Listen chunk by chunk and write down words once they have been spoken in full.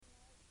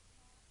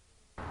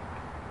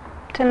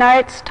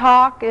Tonight's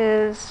talk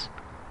is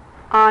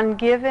on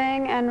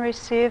giving and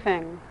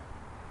receiving.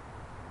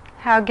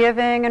 How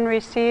giving and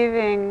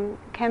receiving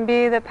can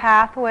be the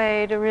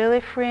pathway to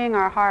really freeing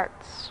our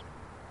hearts.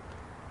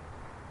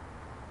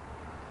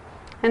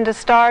 And to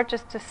start,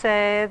 just to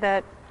say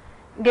that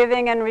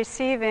giving and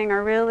receiving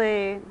are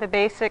really the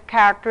basic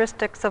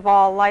characteristics of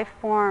all life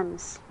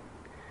forms.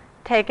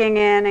 Taking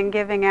in and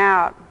giving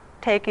out.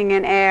 Taking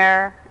in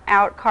air,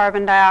 out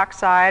carbon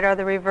dioxide, or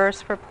the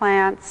reverse for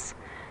plants.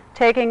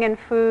 Taking in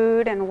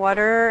food and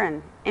water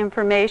and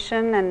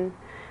information, and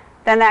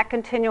then that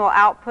continual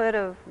output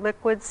of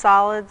liquids,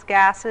 solids,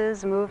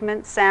 gases,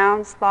 movements,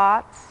 sounds,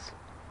 thoughts.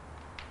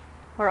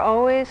 We're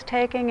always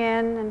taking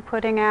in and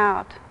putting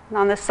out. And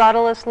on the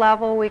subtlest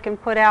level, we can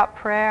put out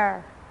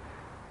prayer,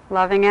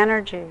 loving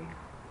energy.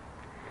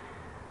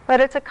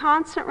 But it's a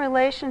constant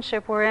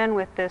relationship we're in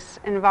with this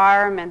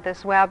environment,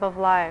 this web of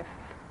life.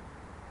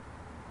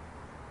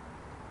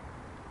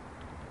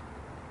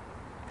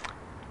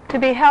 To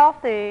be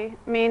healthy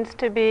means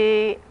to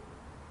be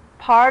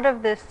part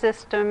of this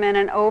system in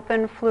an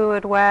open,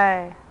 fluid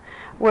way,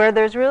 where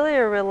there's really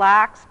a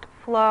relaxed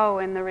flow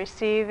in the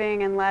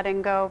receiving and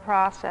letting go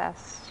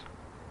process.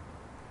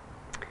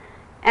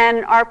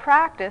 And our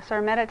practice,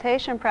 our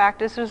meditation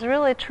practice, is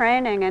really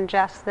training in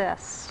just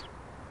this.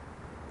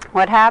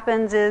 What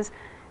happens is,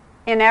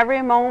 in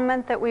every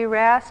moment that we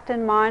rest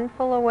in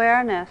mindful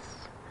awareness,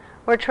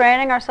 we're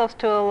training ourselves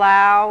to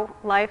allow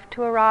life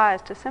to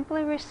arise, to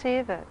simply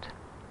receive it.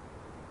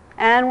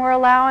 And we're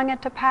allowing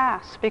it to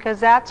pass, because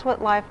that's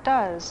what life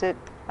does. It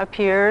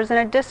appears and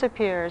it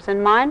disappears.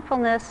 And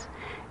mindfulness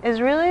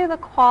is really the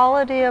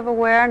quality of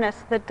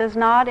awareness that does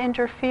not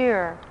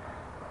interfere,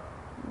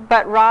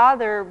 but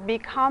rather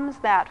becomes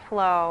that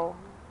flow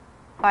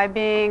by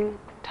being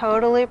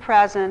totally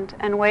present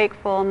and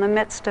wakeful in the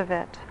midst of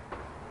it.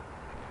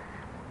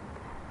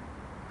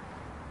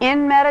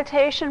 In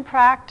meditation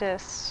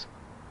practice,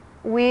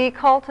 we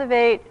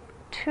cultivate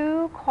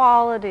two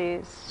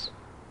qualities,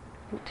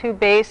 two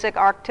basic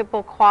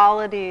archetypal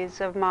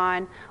qualities of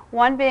mind,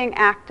 one being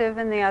active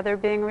and the other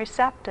being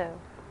receptive.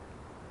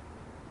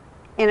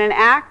 In an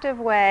active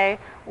way,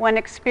 when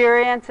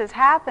experience is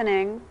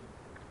happening,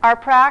 our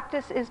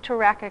practice is to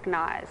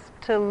recognize,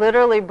 to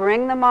literally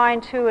bring the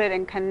mind to it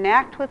and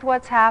connect with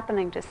what's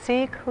happening, to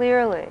see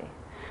clearly.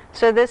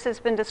 So this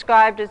has been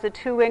described as the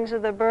two wings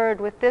of the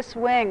bird. With this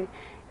wing,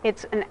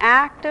 it's an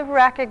active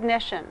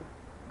recognition,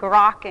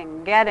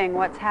 grokking, getting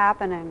what's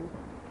happening.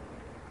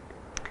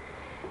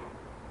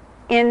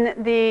 In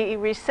the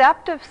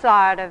receptive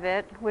side of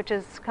it, which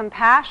is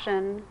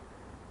compassion,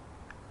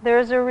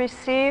 there's a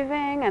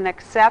receiving and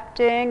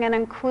accepting and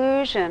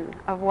inclusion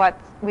of what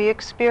we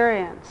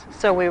experience.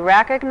 So we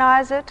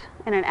recognize it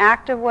in an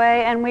active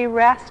way and we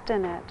rest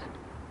in it.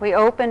 We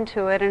open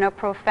to it in a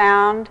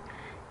profound,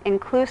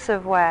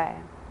 inclusive way.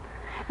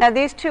 Now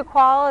these two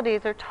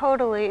qualities are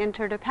totally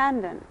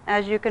interdependent.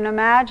 As you can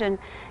imagine,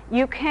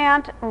 you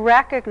can't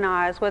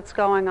recognize what's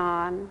going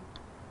on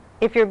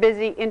if you're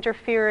busy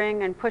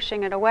interfering and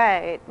pushing it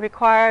away. It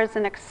requires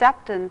an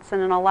acceptance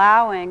and an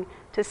allowing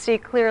to see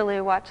clearly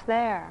what's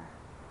there.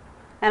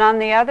 And on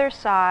the other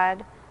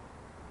side,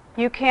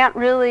 you can't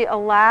really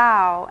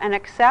allow and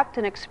accept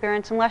an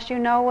experience unless you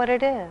know what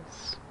it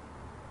is.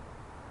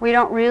 We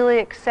don't really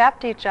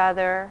accept each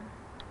other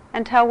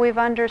until we've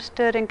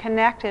understood and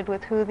connected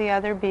with who the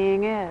other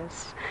being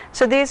is.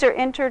 So these are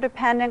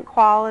interdependent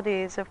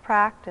qualities of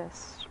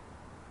practice.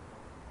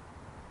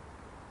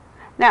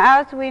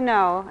 Now, as we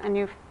know, and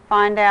you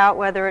find out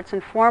whether it's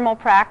in formal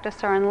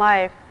practice or in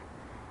life,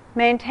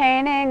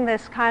 maintaining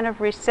this kind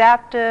of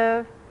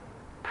receptive,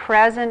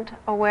 present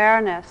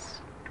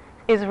awareness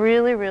is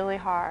really, really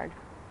hard.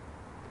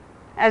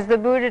 As the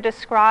Buddha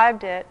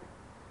described it,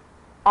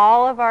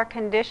 all of our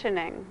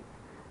conditioning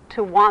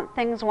to want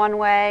things one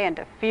way and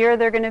to fear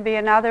they're going to be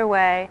another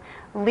way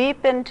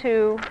leap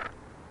into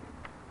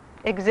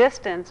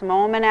existence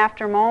moment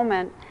after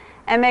moment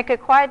and make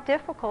it quite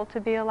difficult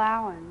to be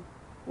allowing.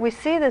 We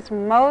see this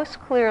most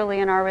clearly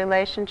in our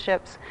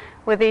relationships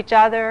with each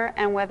other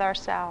and with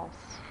ourselves.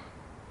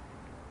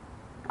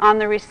 On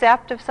the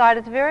receptive side,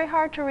 it's very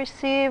hard to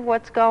receive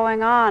what's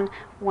going on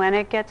when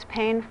it gets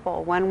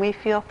painful, when we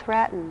feel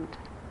threatened,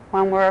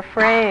 when we're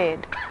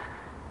afraid,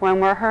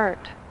 when we're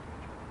hurt.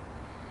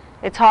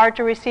 It's hard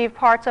to receive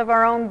parts of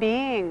our own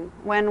being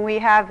when we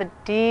have a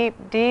deep,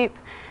 deep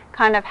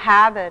kind of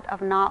habit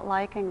of not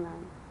liking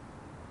them.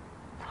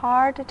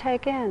 Hard to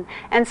take in.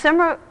 And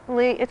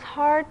similarly, it's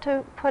hard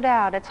to put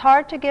out. It's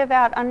hard to give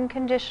out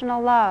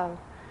unconditional love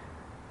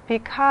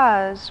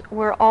because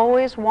we're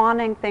always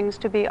wanting things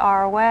to be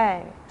our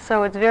way.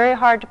 So it's very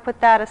hard to put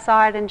that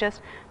aside and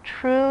just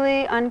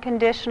truly,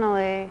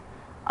 unconditionally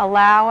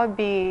allow a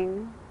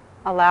being,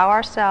 allow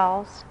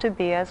ourselves to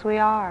be as we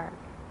are.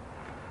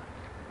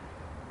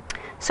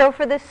 So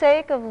for the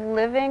sake of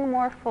living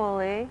more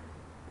fully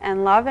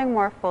and loving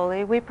more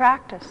fully, we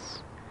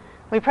practice.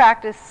 We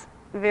practice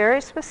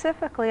very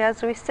specifically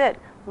as we sit,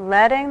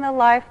 letting the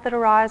life that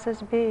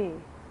arises be,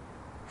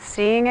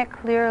 seeing it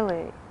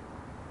clearly,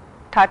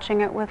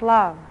 touching it with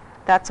love.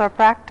 That's our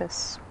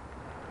practice.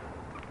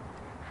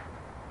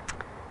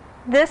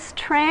 This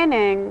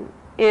training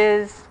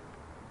is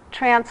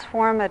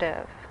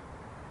transformative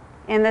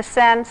in the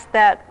sense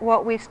that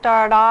what we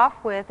start off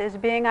with is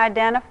being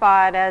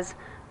identified as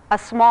a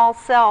small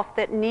self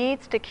that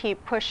needs to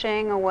keep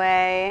pushing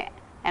away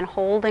and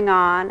holding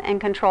on and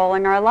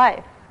controlling our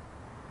life.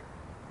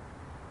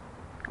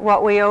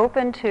 What we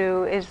open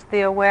to is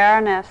the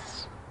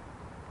awareness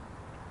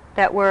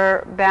that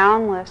we're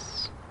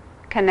boundless,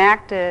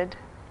 connected,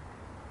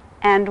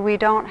 and we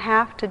don't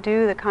have to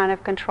do the kind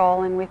of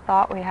controlling we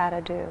thought we had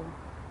to do.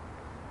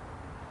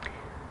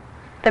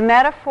 The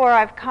metaphor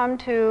I've come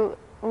to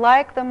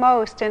like the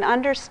most in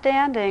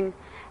understanding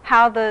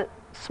how the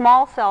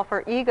small self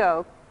or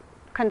ego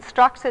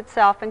constructs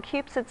itself and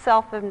keeps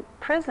itself in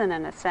prison,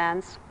 in a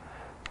sense,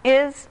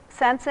 is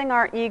sensing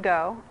our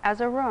ego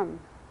as a room.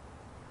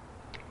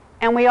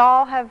 And we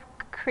all have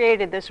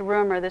created this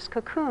room or this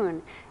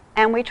cocoon,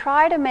 and we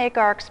try to make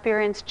our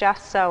experience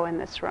just so in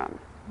this room.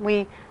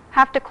 We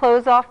have to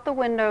close off the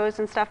windows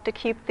and stuff to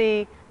keep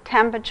the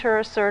temperature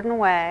a certain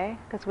way,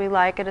 because we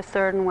like it a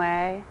certain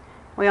way.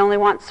 We only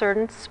want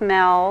certain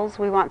smells.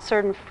 We want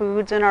certain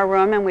foods in our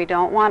room, and we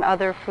don't want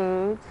other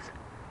foods,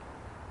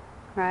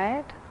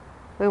 right?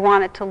 We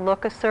want it to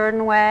look a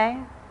certain way.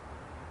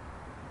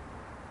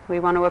 We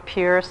want to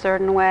appear a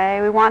certain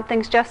way. We want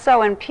things just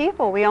so. And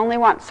people, we only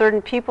want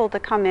certain people to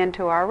come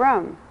into our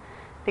room,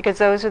 because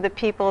those are the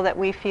people that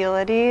we feel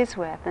at ease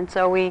with. And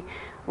so we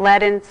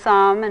let in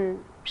some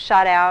and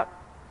shut out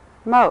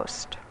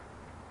most.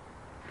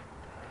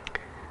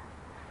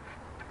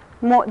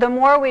 The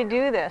more we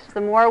do this,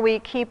 the more we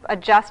keep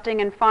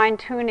adjusting and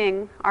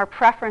fine-tuning our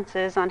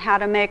preferences on how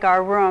to make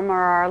our room or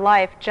our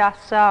life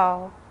just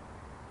so,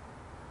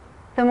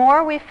 the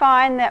more we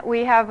find that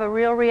we have a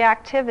real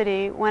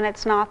reactivity when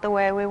it's not the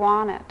way we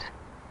want it.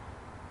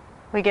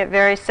 We get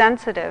very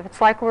sensitive.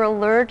 It's like we're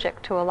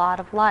allergic to a lot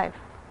of life.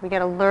 We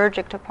get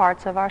allergic to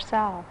parts of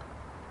ourselves.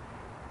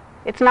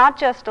 It's not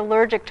just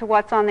allergic to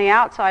what's on the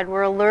outside.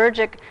 We're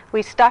allergic,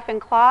 we stuff in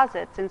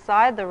closets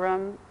inside the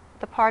room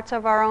the parts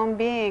of our own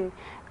being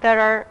that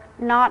are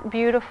not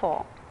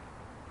beautiful,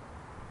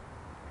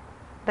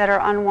 that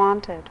are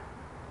unwanted.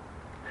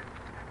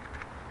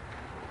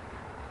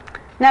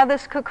 Now,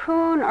 this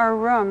cocoon or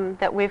room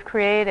that we've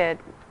created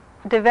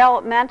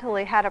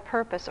developmentally had a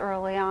purpose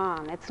early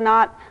on. It's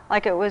not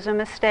like it was a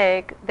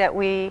mistake that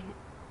we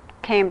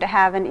came to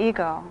have an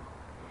ego.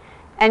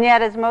 And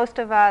yet, as most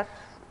of us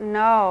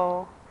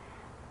know,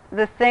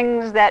 the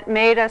things that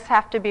made us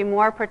have to be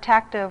more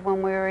protective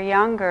when we were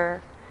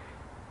younger,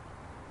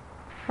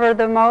 for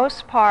the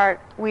most part,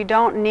 we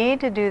don't need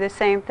to do the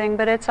same thing,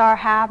 but it's our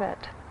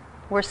habit.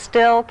 We're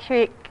still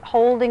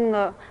holding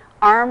the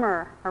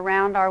armor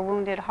around our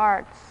wounded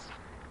hearts,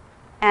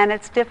 and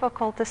it's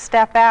difficult to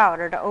step out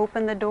or to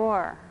open the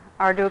door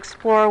or to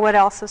explore what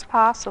else is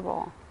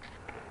possible.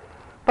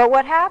 But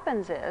what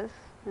happens is,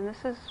 and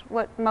this is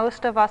what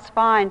most of us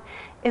find,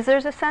 is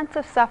there's a sense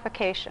of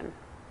suffocation.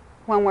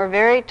 When we're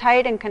very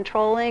tight and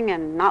controlling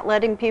and not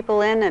letting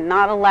people in and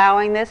not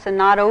allowing this and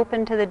not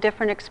open to the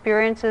different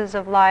experiences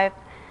of life,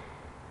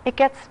 it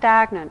gets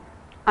stagnant,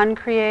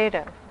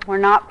 uncreative. We're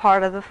not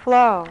part of the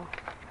flow.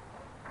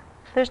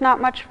 There's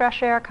not much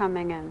fresh air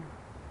coming in.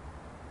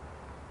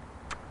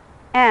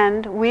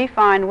 And we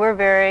find we're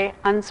very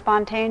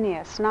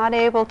unspontaneous, not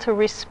able to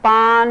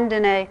respond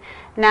in a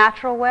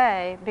natural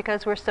way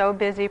because we're so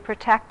busy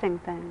protecting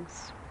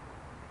things.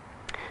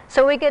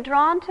 So we get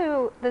drawn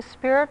to the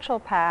spiritual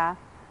path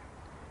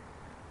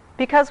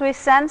because we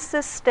sense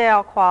this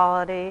stale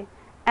quality,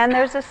 and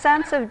there's a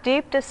sense of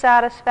deep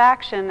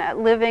dissatisfaction at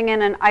living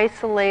in an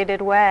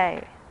isolated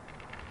way,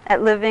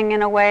 at living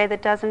in a way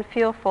that doesn't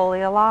feel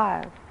fully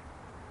alive.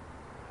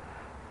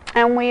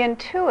 And we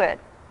intuit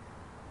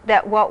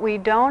that what we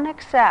don't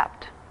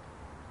accept,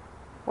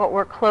 what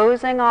we're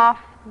closing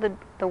off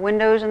the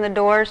windows and the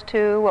doors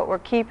to, what we're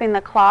keeping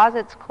the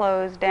closets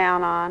closed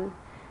down on,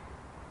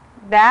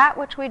 that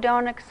which we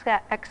don't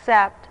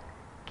accept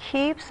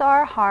keeps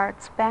our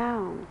hearts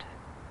bound.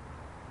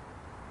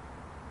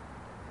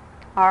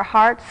 Our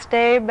hearts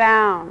stay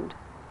bound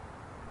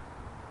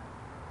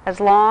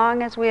as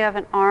long as we have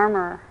an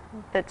armor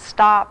that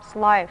stops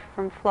life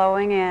from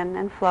flowing in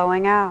and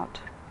flowing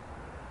out.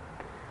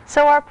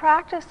 So our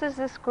practice is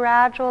this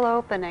gradual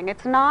opening.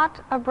 It's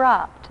not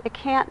abrupt. It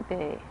can't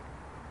be.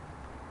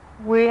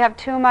 We have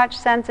too much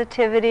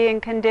sensitivity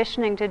and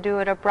conditioning to do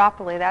it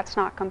abruptly. That's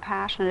not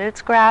compassionate.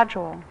 It's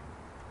gradual,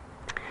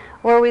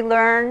 where we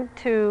learn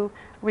to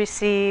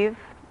receive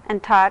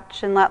and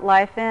touch and let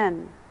life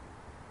in.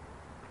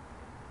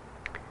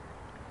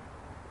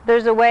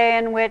 There's a way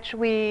in which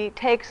we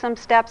take some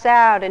steps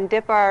out and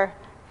dip our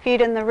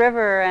feet in the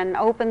river and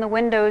open the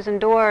windows and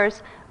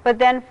doors, but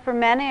then for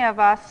many of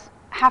us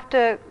have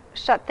to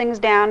shut things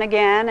down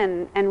again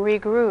and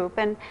regroup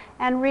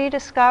and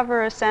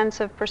rediscover a sense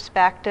of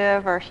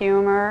perspective or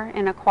humor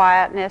in a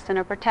quietness, in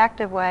a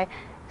protective way,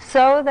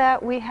 so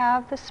that we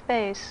have the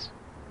space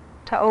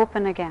to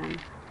open again.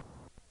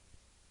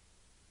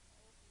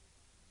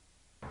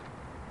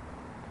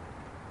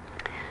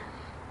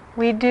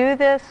 We do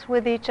this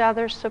with each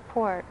other's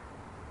support,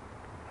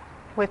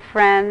 with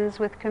friends,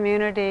 with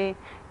community,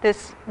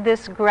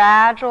 this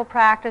gradual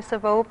practice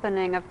of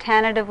opening, of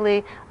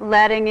tentatively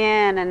letting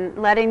in and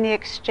letting the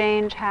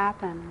exchange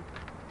happen.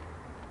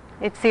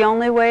 It's the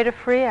only way to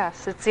free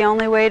us. It's the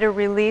only way to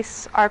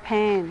release our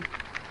pain.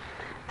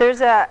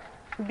 There's a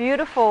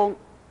beautiful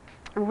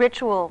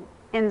ritual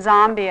in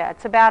Zambia.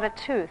 It's about a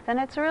tooth, and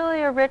it's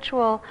really a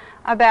ritual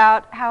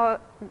about how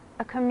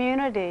a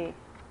community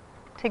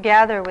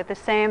together with the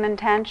same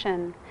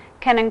intention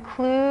can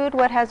include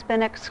what has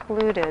been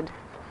excluded.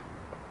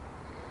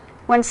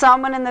 When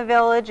someone in the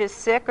village is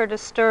sick or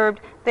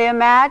disturbed, they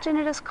imagine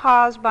it is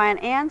caused by an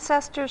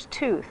ancestor's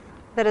tooth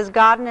that has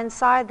gotten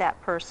inside that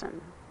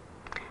person.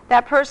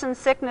 That person's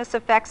sickness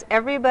affects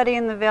everybody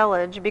in the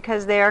village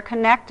because they are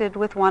connected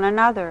with one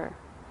another.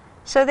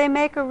 So they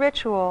make a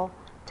ritual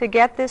to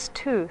get this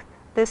tooth,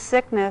 this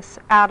sickness,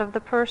 out of the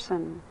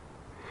person.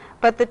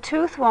 But the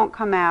tooth won't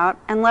come out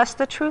unless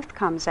the truth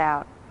comes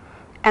out.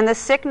 And the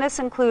sickness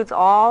includes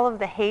all of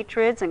the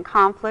hatreds and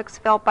conflicts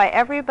felt by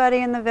everybody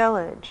in the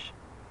village.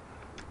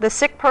 The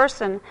sick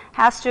person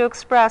has to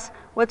express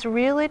what's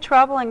really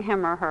troubling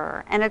him or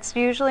her, and it's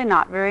usually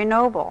not very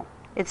noble.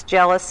 It's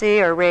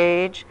jealousy or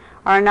rage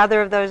or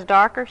another of those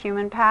darker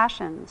human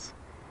passions.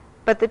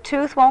 But the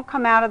tooth won't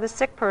come out of the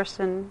sick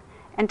person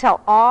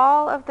until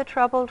all of the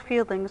troubled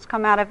feelings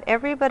come out of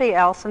everybody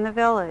else in the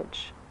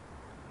village.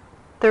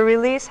 The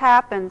release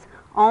happens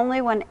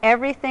only when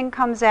everything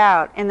comes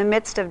out in the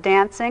midst of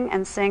dancing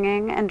and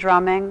singing and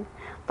drumming.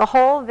 The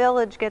whole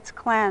village gets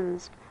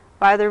cleansed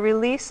by the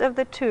release of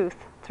the tooth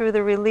through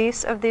the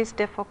release of these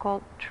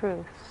difficult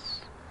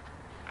truths.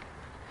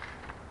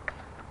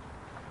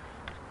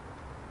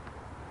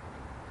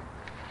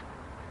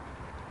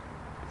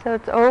 So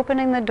it's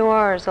opening the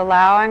doors,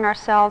 allowing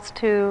ourselves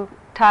to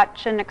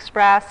touch and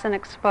express and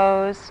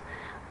expose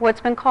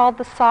what's been called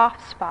the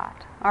soft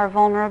spot, our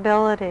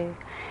vulnerability.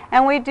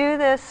 And we do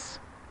this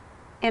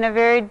in a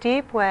very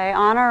deep way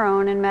on our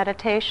own in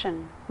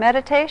meditation.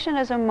 Meditation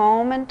is a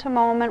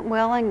moment-to-moment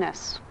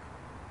willingness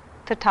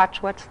to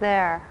touch what's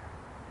there.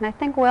 And I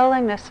think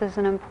willingness is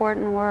an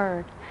important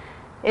word.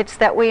 It's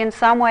that we in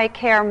some way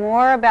care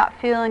more about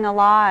feeling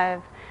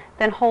alive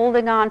than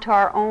holding on to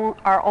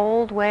our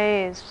old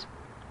ways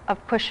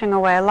of pushing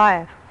away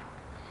life.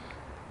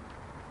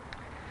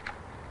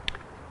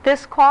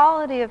 This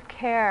quality of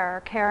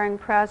care, caring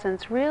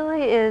presence,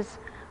 really is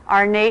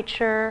our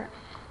nature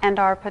and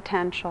our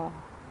potential.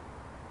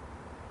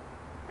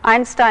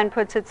 Einstein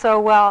puts it so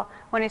well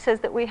when he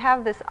says that we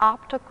have this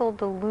optical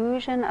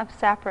delusion of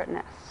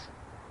separateness,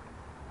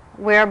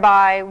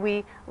 whereby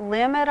we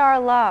limit our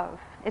love.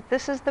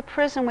 This is the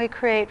prison we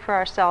create for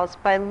ourselves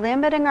by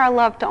limiting our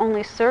love to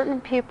only certain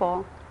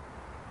people,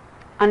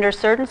 under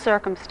certain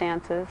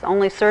circumstances,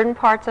 only certain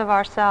parts of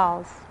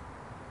ourselves.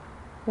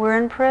 We're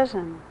in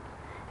prison.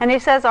 And he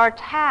says our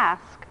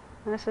task,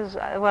 and this is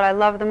what I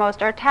love the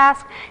most, our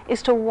task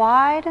is to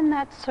widen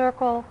that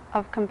circle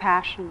of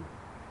compassion,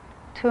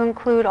 to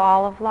include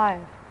all of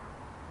life.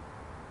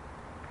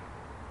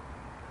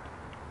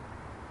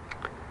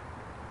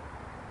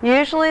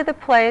 Usually the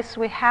place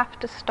we have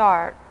to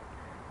start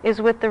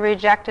is with the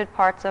rejected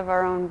parts of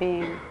our own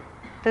being.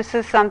 This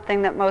is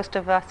something that most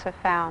of us have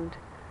found.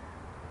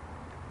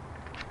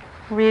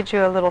 I'll read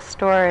you a little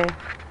story.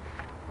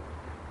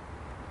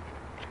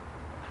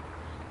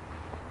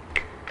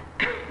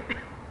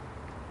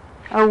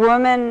 A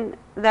woman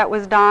that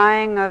was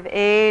dying of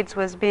AIDS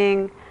was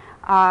being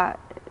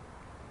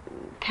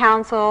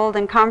counseled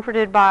and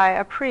comforted by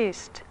a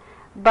priest,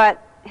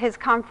 but his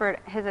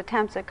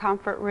attempts at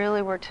comfort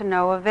really were to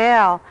no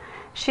avail.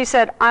 She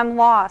said, "I'm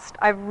lost.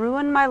 I've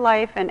ruined my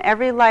life and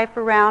every life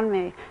around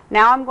me.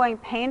 Now I'm going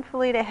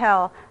painfully to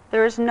hell.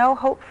 There is no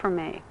hope for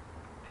me."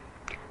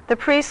 The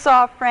priest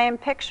saw a framed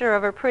picture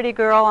of a pretty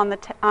girl on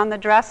the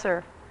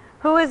dresser.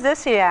 "Who is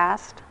this?" he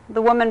asked.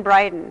 The woman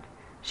brightened.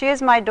 "She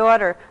is my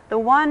daughter, the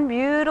one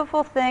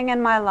beautiful thing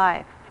in my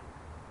life."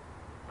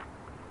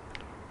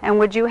 "And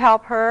would you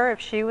help her if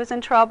she was in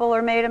trouble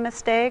or made a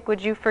mistake?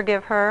 Would you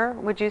forgive her?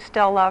 Would you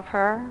still love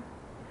her?"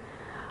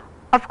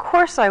 "Of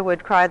course I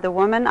would," cried the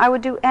woman. "I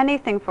would do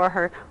anything for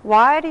her.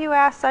 Why do you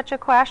ask such a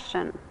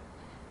question?"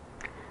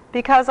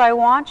 "Because I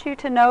want you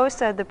to know,"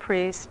 said the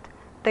priest,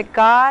 "that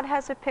God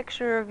has a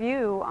picture of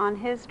you on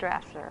his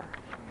dresser."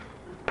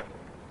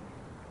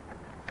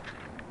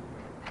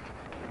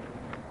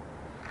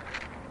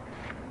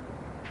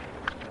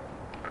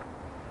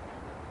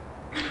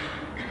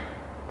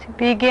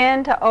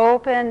 Begin to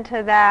open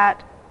to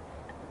that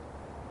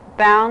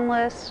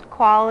boundless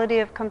quality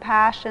of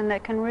compassion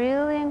that can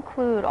really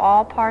include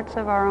all parts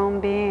of our own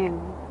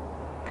being.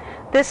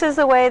 This is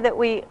the way that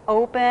we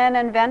open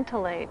and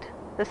ventilate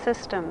the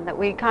system, that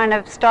we kind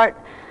of start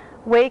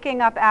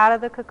waking up out of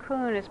the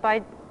cocoon, is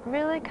by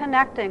really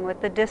connecting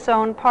with the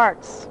disowned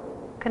parts,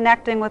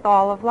 connecting with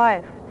all of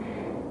life.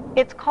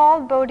 It's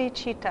called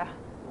bodhicitta,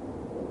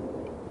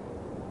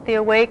 the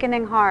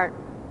awakening heart.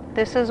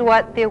 This is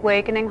what the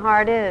awakening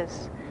heart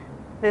is,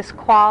 this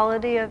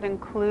quality of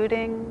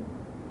including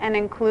and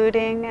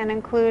including,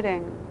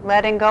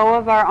 letting go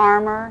of our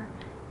armor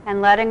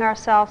and letting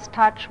ourselves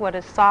touch what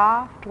is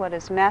soft, what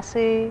is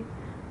messy,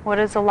 what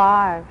is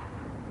alive.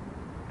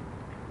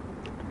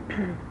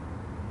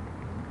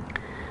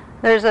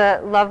 There's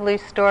a lovely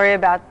story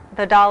about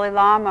the Dalai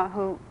Lama,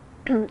 who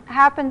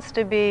happens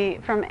to be,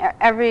 from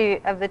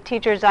every of the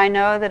teachers I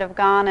know that have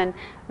gone and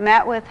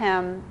met with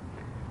him,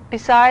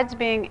 besides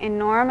being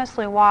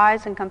enormously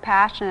wise and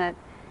compassionate,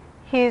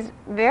 he's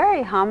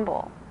very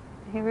humble.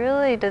 He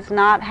really does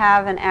not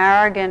have an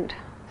arrogant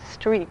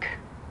streak,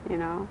 you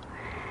know.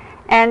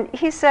 And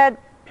he said,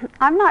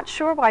 I'm not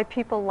sure why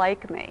people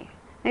like me.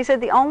 And he said,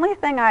 the only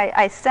thing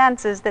I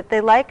sense is that they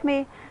like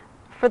me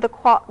for the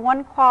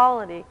one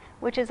quality,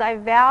 which is I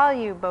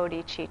value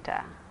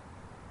bodhicitta.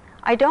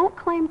 I don't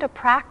claim to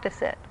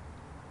practice it.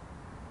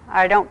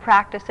 I don't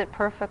practice it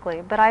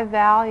perfectly, but I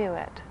value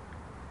it.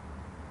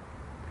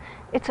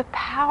 It's a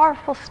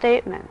powerful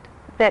statement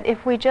that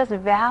if we just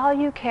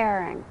value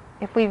caring,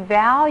 if we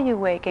value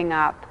waking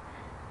up,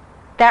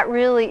 that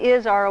really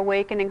is our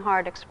awakening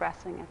heart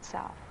expressing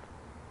itself.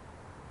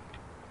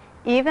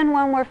 Even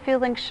when we're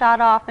feeling shut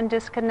off and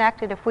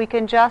disconnected, if we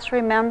can just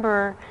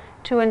remember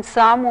to in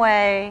some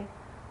way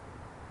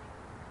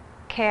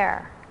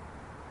care,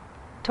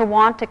 to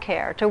want to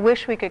care, to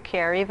wish we could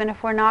care, even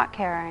if we're not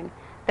caring,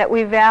 that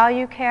we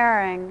value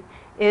caring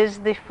is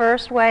the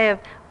first way of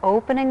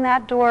opening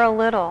that door a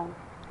little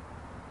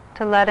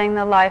to letting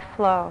the life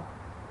flow.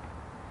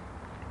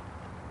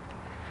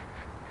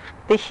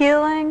 The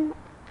healing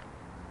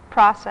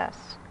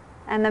process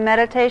and the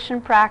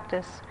meditation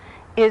practice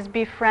is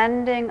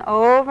befriending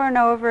over and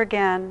over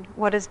again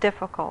what is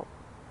difficult,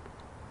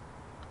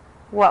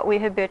 what we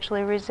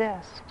habitually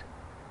resist.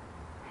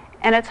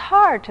 And it's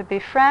hard to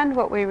befriend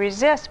what we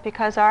resist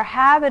because our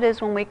habit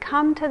is when we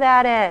come to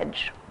that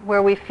edge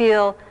where we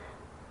feel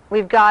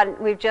we've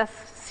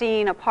just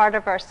seen a part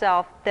of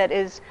ourselves that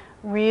is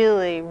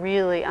really,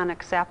 really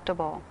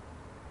unacceptable.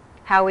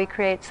 How we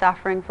create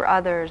suffering for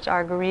others,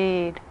 our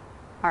greed,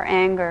 our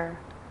anger,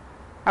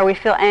 or we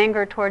feel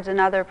anger towards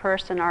another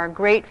person, or a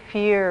great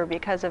fear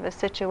because of a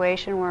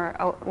situation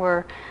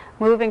we're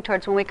moving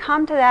towards. When we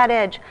come to that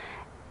edge,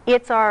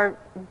 it's our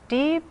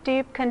deep,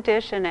 deep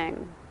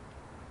conditioning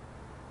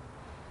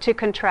to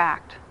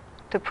contract,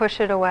 to push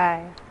it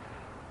away.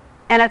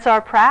 And it's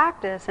our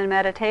practice in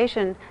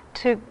meditation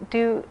to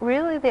do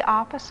really the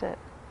opposite,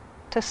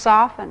 to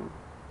soften,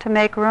 to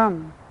make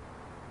room.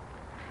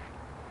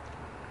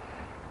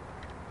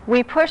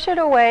 We push it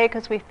away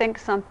because we think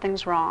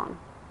something's wrong.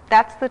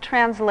 That's the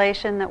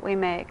translation that we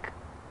make.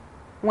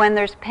 When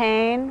there's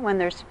pain, when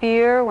there's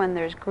fear, when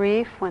there's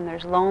grief, when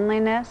there's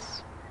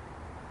loneliness,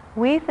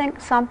 we think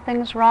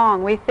something's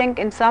wrong. We think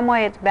in some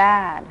way it's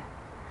bad.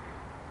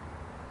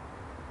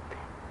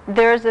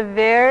 There's a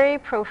very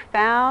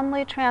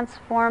profoundly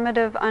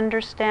transformative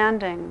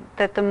understanding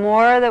that the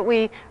more that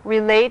we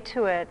relate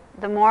to it,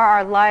 the more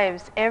our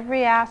lives,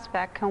 every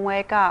aspect can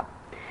wake up.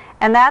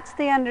 And that's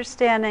the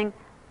understanding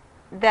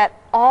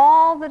that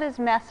all that is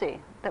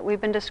messy, that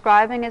we've been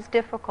describing as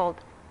difficult,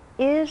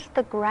 is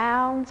the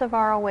grounds of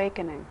our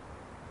awakening.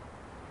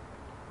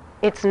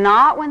 It's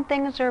not when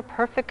things are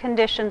perfect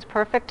conditions,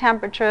 perfect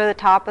temperature, the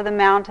top of the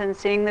mountain,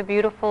 seeing the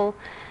beautiful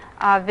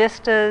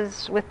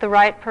vistas with the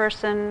right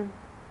person,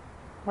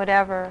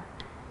 whatever.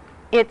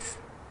 It's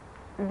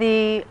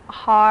the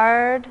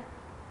hard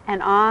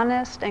and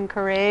honest and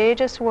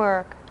courageous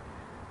work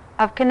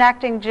of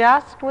connecting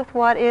just with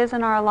what is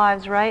in our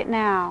lives right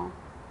now,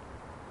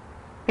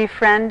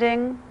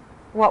 befriending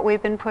what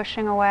we've been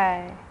pushing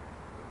away.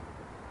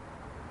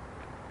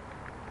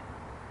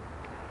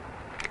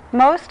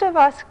 Most of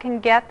us can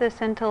get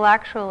this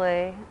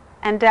intellectually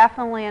and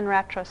definitely in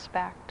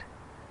retrospect.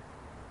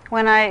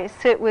 When I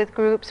sit with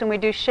groups and we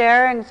do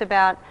sharings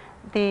about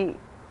the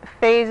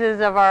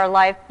phases of our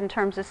life in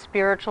terms of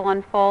spiritual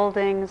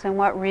unfoldings and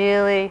what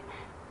really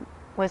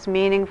was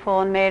meaningful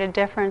and made a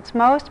difference,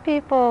 most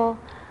people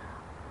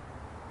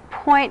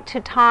point to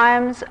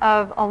times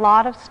of a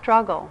lot of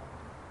struggle,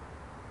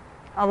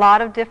 a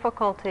lot of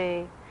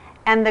difficulty,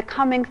 and the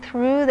coming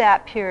through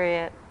that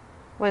period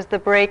was the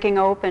breaking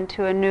open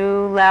to a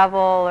new level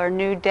or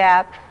new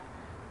depth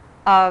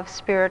of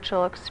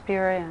spiritual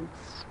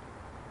experience.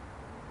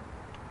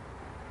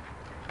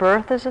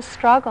 Birth is a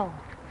struggle.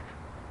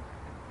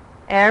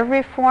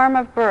 Every form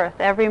of birth,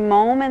 every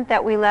moment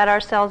that we let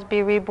ourselves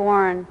be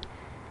reborn,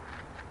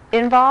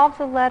 involves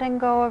a letting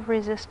go of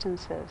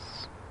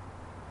resistances,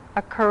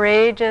 a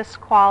courageous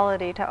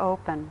quality to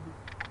open.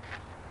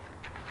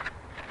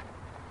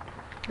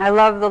 I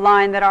love the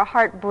line that our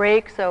heart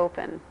breaks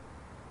open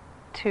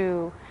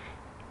to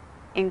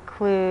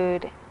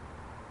include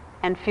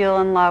and feel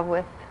in love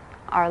with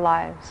our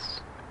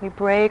lives. We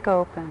break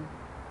open.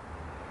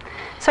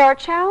 So our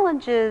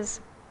challenge is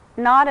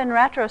not in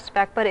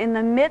retrospect, but in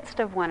the midst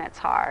of when it's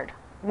hard,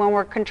 when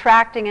we're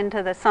contracting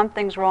into the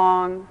something's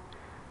wrong,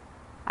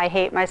 I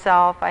hate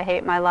myself, I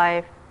hate my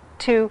life,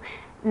 to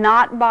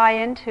not buy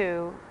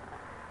into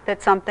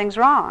that something's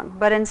wrong,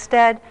 but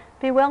instead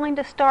be willing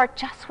to start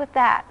just with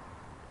that.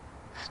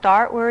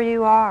 Start where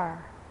you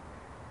are.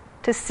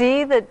 to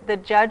see the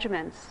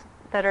judgments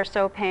that are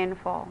so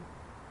painful,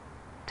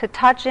 to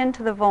touch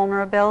into the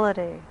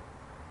vulnerability.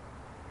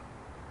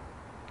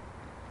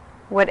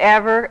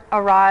 Whatever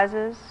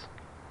arises,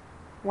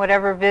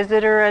 whatever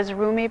visitor, as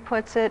Rumi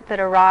puts it, that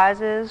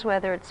arises,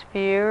 whether it's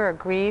fear or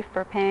grief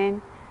or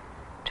pain,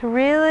 to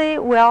really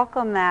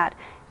welcome that.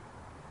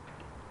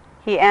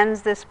 He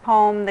ends this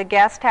poem, The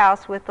Guest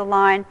House, with the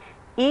line,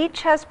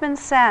 "Each has been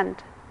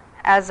sent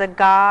as a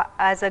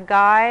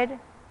guide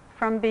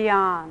from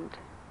beyond."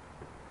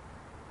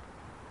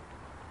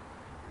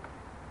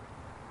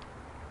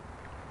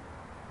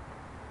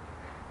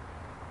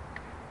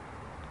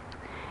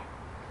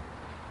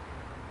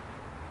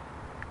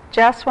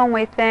 Just when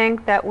we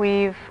think that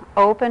we've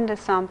opened to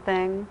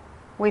something,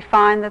 we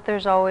find that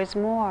there's always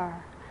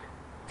more.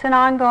 It's an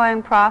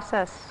ongoing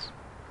process.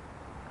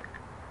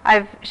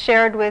 I've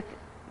shared with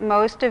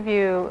most of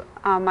you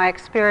my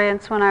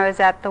experience when I was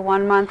at the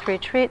 1-month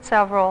retreat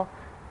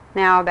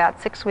about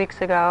 6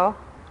 weeks ago,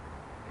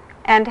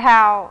 and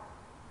how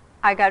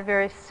I got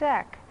very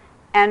sick.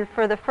 And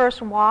for the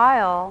first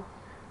while,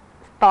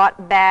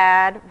 thought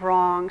bad,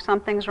 wrong,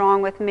 something's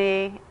wrong with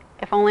me.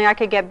 If only I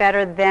could get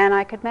better, then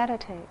I could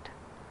meditate.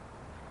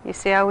 You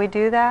see how we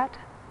do that?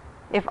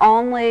 If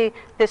only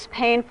this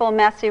painful,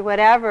 messy,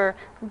 whatever,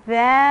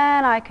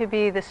 then I could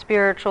be the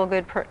spiritual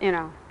good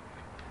person,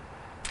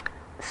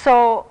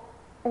 So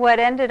what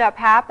ended up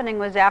happening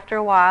was after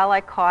a while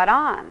I caught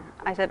on.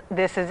 I said,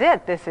 this is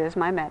it. This is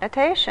my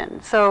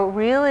meditation. So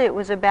really it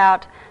was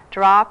about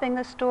dropping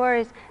the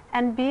stories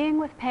and being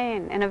with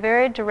pain in a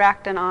very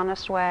direct and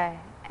honest way.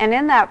 And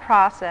in that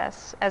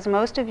process, as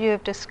most of you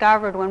have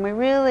discovered, when we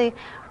really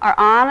are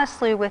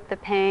honestly with the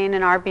pain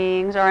in our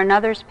beings or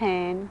another's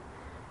pain,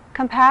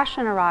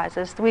 compassion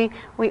arises.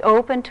 We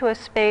open to a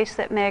space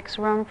that makes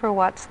room for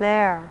what's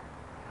there.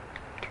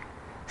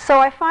 So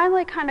I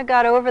finally kind of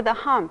got over the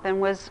hump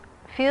and was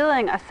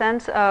feeling a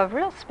sense of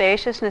real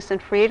spaciousness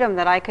and freedom,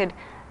 that I could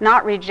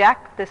not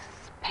reject this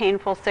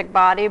painful, sick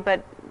body,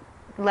 but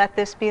let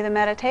this be the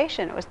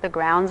meditation. It was the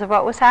grounds of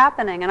what was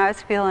happening, and I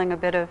was feeling a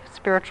bit of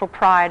spiritual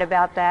pride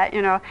about that,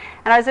 And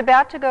I was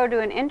about to go to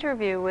an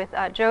interview with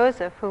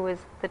Joseph, who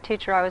was the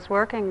teacher I was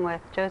working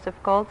with, Joseph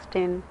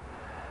Goldstein.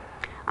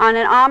 And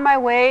on my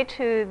way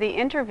to the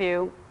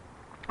interview,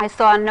 I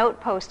saw a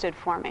note posted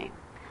for me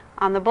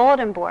on the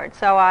bulletin board.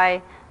 So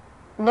I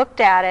looked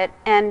at it,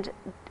 and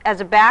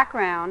as a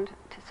background,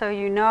 so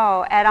you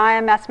know, at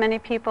IMS many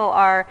people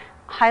are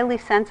highly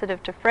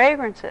sensitive to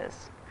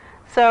fragrances.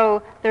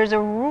 So there's a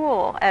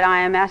rule at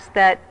IMS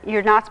that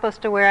you're not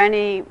supposed to wear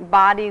any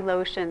body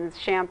lotions,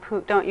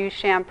 shampoo, don't use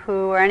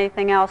shampoo or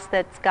anything else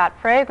that's got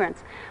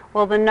fragrance.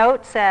 Well, the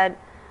note said,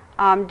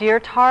 "Dear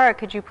Tara,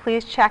 could you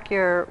please check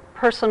your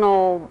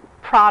personal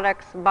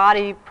products,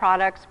 body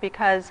products,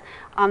 because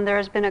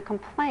there's been a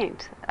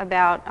complaint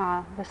about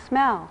the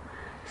smell."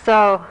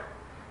 So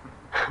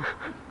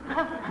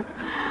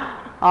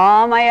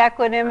all my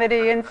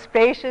equanimity and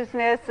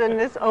spaciousness and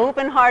this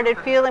open-hearted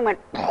feeling went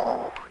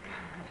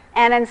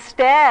and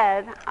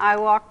instead I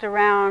walked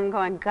around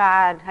going,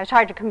 God, I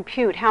tried to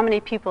compute how many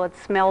people had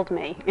smelled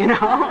me,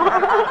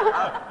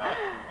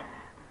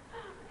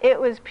 It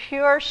was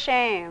pure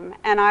shame,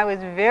 and I was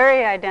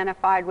very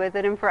identified with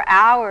it, and for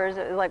hours,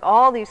 it was like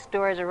all these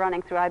stories are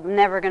running through. I'm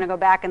never going to go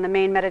back in the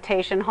main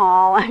meditation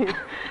hall.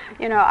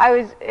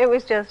 It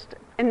was just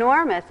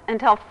enormous,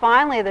 until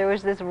finally there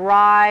was this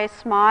wry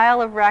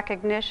smile of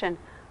recognition.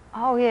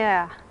 Oh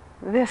yeah,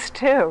 this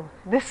too.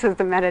 This is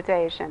the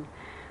meditation.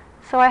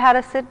 So I had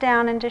to sit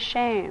down into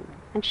shame,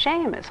 and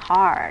shame is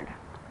hard.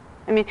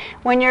 I mean,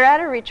 when you're at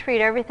a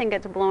retreat, everything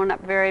gets blown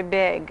up very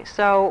big.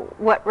 So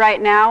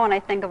right now, when I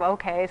think of,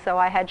 okay, so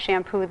I had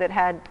shampoo that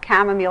had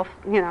chamomile,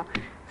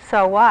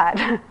 so what?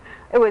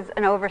 It was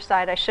an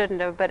oversight. I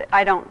shouldn't have, but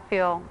I don't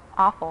feel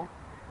awful.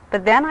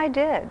 But then I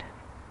did.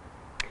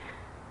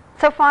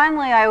 So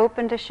finally, I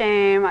opened to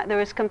shame. There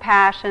was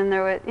compassion.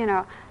 There was,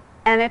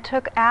 and it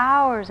took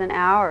hours and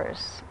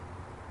hours.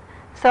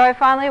 So I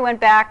finally went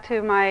back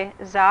to my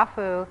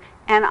zafu,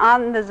 and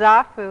on the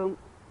zafu,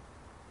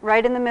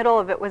 right in the middle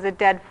of it was a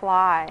dead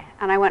fly.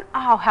 And I went,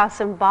 oh, how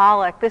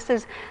symbolic. This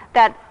is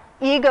that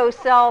ego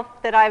self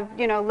that I've,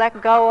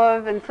 let go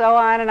of and so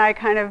on. And I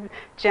kind of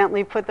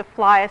gently put the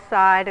fly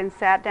aside and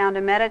sat down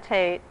to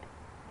meditate.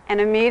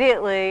 And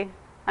immediately,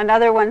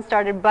 another one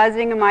started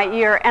buzzing in my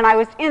ear, and I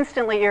was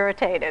instantly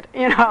irritated,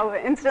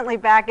 instantly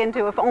back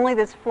into, if only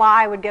this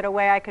fly would get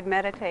away, I could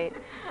meditate.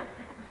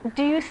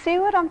 Do you see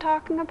what I'm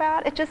talking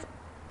about?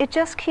 It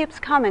just keeps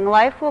coming.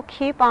 Life will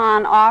keep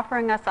on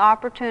offering us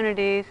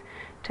opportunities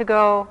to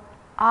go,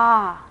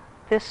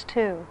 this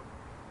too.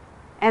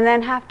 And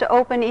then have to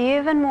open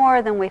even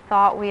more than we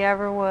thought we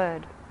ever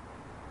would.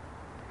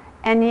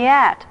 And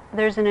yet,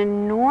 there's an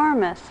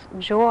enormous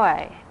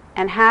joy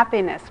and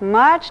happiness,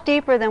 much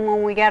deeper than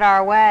when we get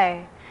our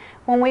way,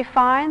 when we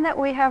find that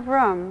we have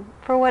room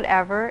for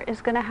whatever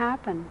is going to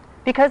happen.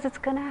 Because it's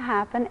going to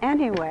happen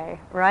anyway,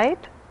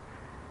 right?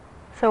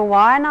 So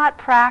why not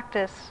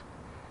practice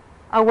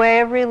a way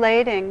of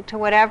relating to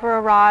whatever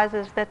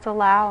arises that's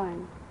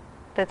allowing,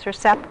 that's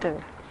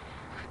receptive?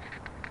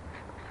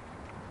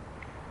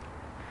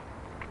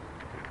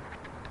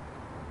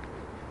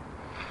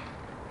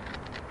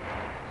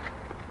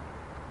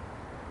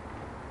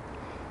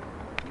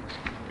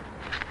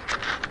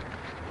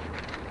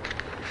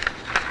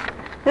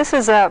 This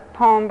is a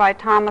poem by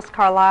Thomas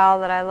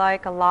Carlyle that I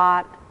like a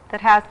lot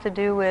that has to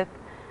do with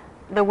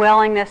the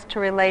willingness to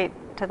relate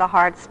to the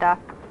hard stuff.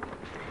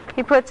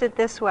 He puts it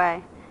this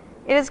way: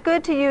 "It is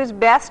good to use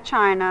best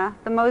china,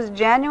 the most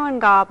genuine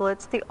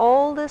goblets, the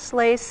oldest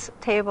lace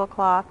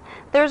tablecloth.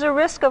 There's a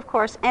risk, of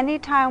course, any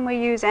time we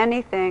use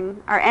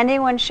anything or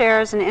anyone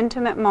shares an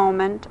intimate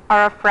moment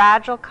or a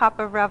fragile cup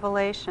of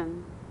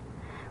revelation.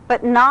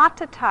 But not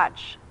to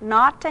touch,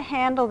 not to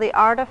handle the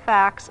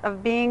artifacts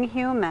of being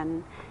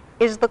human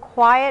is the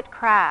quiet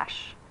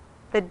crash,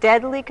 the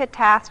deadly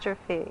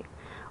catastrophe,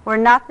 where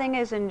nothing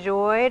is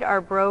enjoyed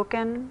or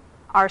broken,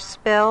 or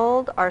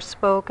spilled or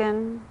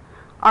spoken,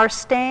 are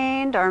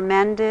stained or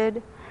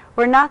mended,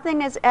 where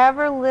nothing is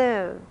ever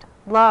lived,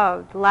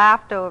 loved,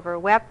 laughed over,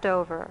 wept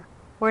over,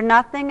 where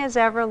nothing is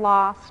ever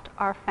lost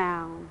or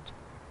found."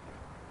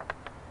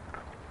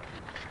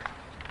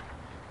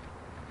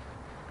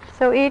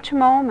 So each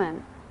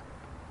moment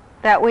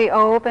that we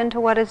open to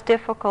what is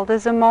difficult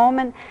is a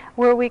moment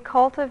where we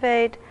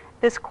cultivate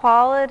this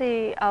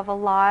quality of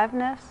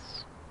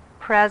aliveness,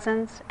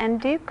 presence, and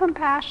deep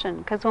compassion.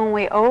 Because when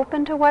we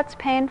open to what's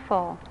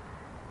painful,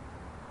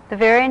 the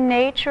very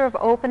nature of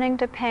opening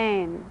to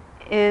pain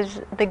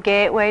is the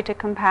gateway to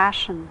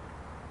compassion.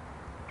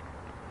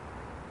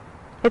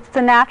 It's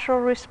the natural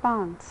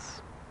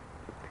response.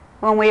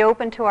 When we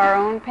open to our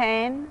own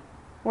pain,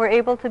 we're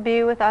able to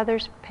be with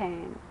others'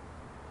 pain.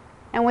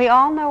 And we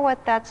all know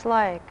what that's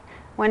like,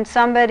 when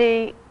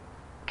somebody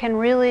can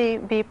really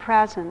be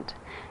present.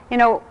 You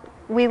know,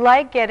 we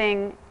like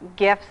getting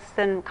gifts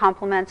and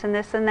compliments and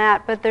this and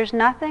that, but there's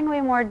nothing we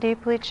more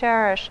deeply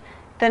cherish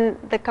than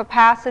the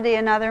capacity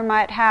another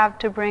might have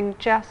to bring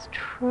just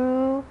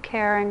true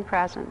caring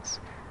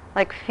presence,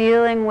 like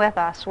feeling with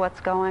us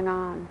what's going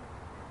on.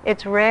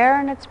 It's rare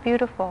and it's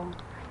beautiful.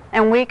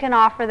 And we can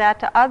offer that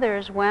to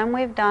others when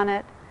we've done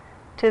it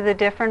to the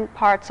different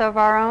parts of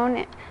our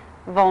own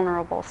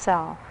vulnerable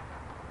self.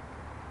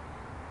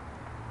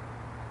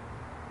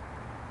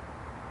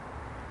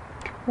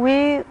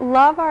 We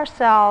love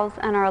ourselves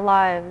and our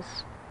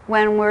lives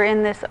when we're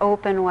in this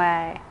open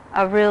way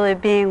of really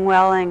being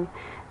willing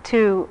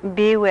to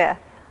be with,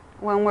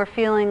 when we're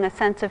feeling a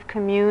sense of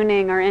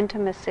communing or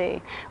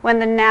intimacy, when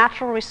the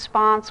natural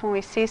response when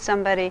we see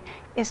somebody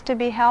is to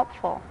be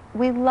helpful.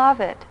 We love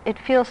it. It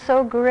feels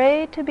so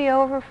great to be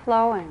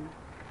overflowing.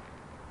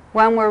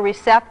 When we're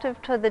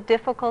receptive to the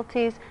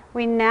difficulties,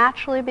 we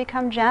naturally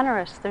become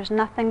generous. There's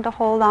nothing to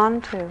hold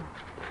on to.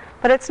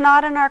 But it's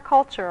not in our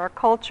culture. Our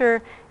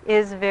culture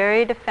is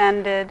very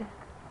defended,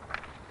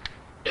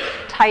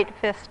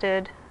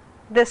 tight-fisted.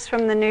 This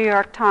from the New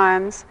York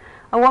Times.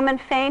 "A woman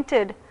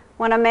fainted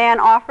when a man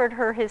offered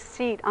her his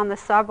seat on the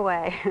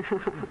subway.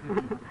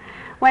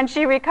 When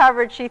she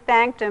recovered, she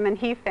thanked him and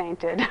he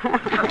fainted."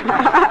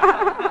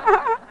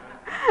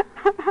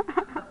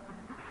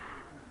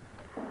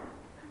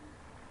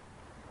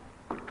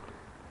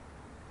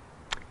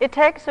 It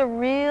takes a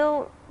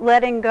real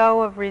letting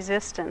go of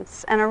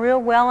resistance and a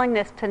real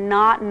willingness to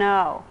not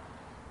know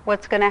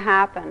what's going to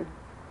happen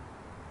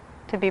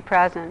to be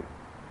present.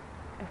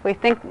 If we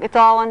think it's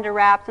all under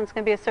wraps and it's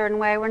going to be a certain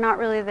way, we're not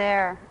really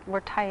there. We're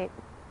tight.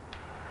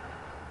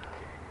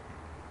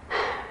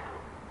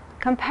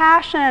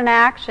 Compassion in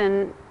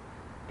action,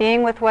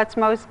 being with what's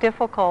most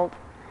difficult,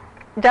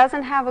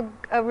 doesn't have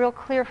a real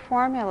clear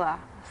formula.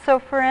 So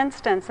for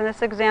instance, in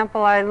this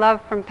example I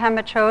love from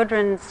Pema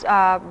Chodron's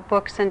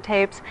books and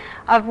tapes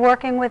of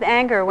working with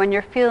anger when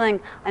you're feeling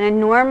an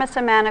enormous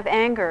amount of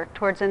anger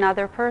towards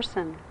another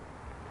person.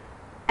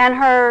 And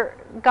her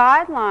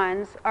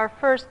guidelines are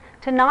first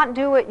to not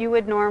do what you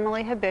would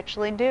normally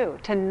habitually do,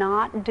 to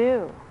not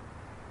do.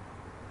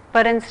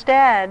 But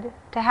instead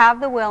to have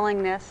the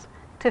willingness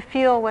to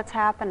feel what's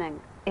happening.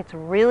 It's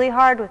really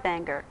hard with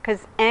anger,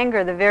 because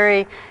anger, the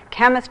very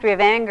chemistry of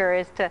anger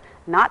is to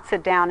not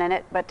sit down in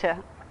it, but to,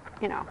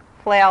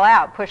 flail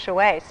out, push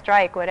away,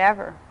 strike,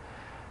 whatever.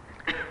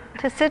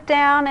 To sit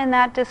down in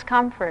that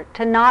discomfort,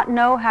 to not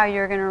know how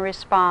you're going to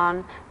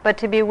respond, but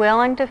to be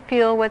willing to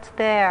feel what's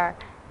there,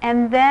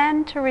 and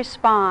then to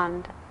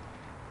respond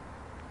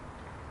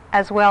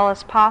as well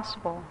as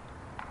possible.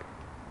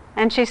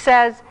 And she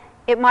says,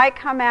 it might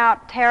come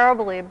out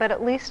terribly, but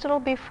at least it'll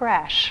be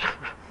fresh.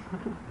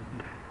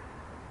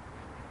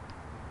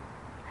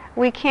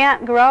 We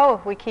can't grow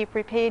if we keep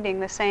repeating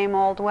the same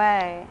old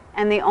way.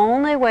 And the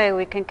only way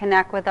we can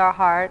connect with our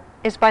heart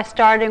is by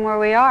starting where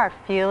we are,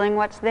 feeling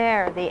what's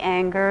there, the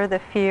anger, the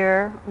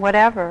fear,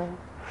 whatever.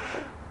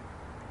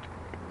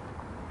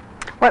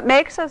 What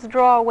makes us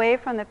draw away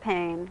from the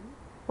pain,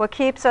 what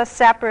keeps us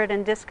separate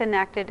and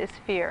disconnected, is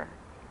fear.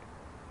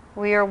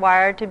 We are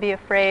wired to be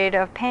afraid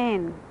of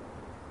pain.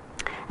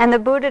 And the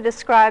Buddha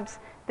describes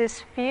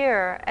this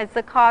fear as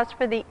the cause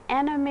for the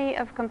enemy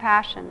of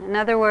compassion. In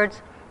other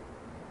words,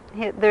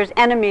 there's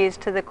enemies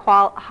to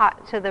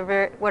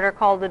what are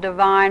called the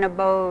divine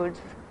abodes,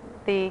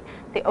 the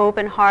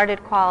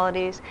open-hearted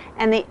qualities,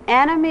 and the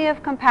enemy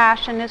of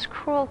compassion is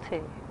cruelty,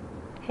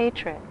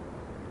 hatred.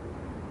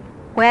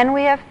 When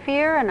we have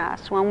fear in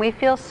us, when we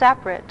feel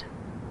separate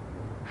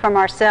from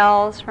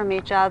ourselves, from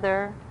each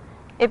other,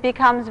 it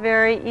becomes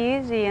very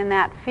easy in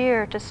that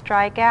fear to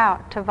strike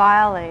out, to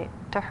violate,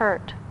 to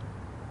hurt.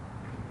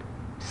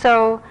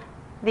 So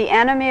the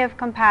enemy of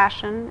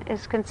compassion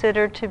is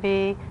considered to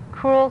be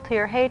cruelty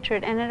or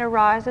hatred, and it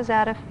arises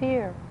out of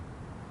fear.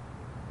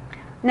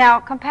 Now,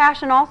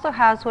 compassion also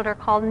has what are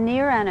called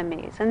near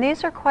enemies, and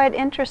these are quite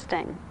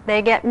interesting.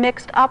 They get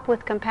mixed up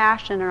with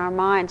compassion in our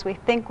minds. We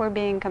think we're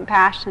being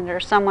compassionate or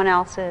someone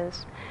else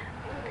is.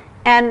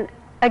 And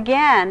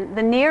again,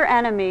 the near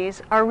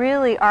enemies are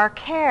really our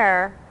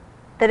care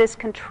that is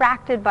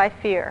contracted by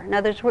fear. Now,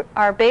 there's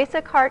our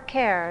basic heart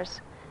cares,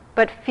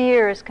 but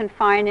fear is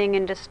confining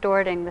and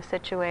distorting the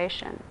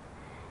situation.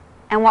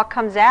 And what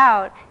comes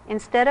out,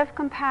 instead of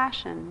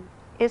compassion,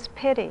 is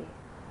pity.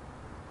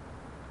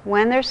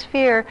 When there's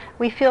fear,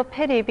 we feel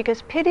pity,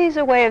 because pity is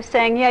a way of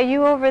saying, yeah,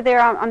 you over there,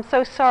 I'm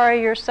so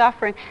sorry you're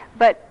suffering,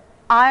 but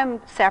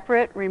I'm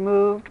separate,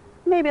 removed,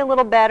 maybe a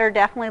little better,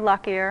 definitely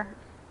luckier,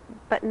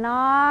 but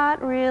not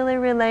really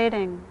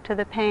relating to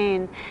the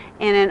pain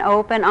in an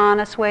open,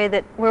 honest way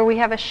where we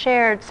have a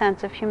shared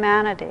sense of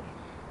humanity.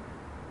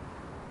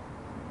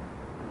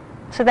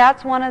 So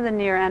that's one of the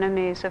near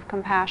enemies of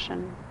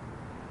compassion.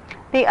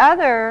 The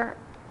other,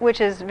 which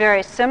is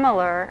very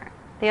similar,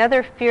 the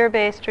other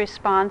fear-based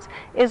response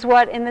is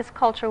what in this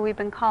culture we've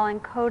been calling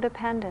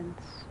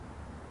codependence,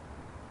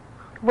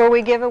 where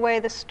we give away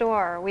the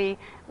store.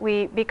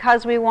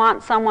 Because we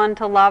want someone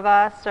to love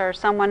us or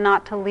someone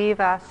not to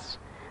leave us,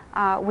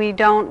 we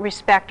don't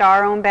respect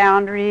our own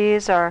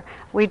boundaries, or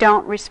we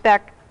don't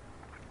respect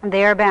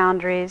their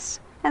boundaries.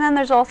 And then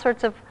there's all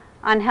sorts of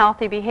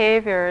unhealthy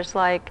behaviors,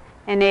 like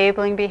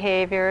enabling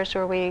behaviors,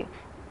 where we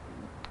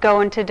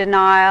go into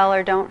denial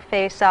or don't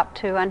face up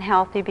to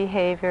unhealthy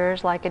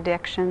behaviors like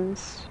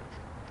addictions.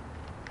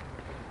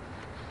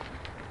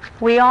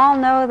 We all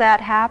know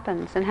that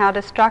happens and how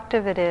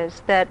destructive it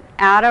is, that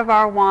out of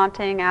our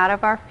wanting, out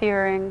of our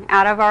fearing,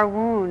 out of our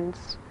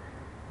wounds,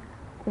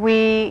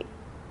 we,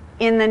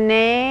 in the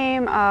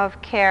name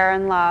of care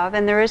and love,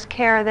 and there is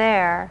care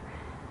there,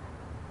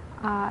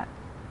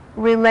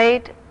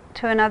 relate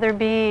to another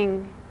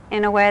being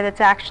in a way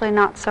that's actually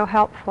not so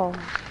helpful.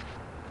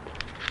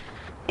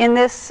 In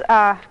this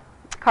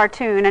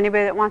cartoon,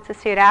 anybody that wants to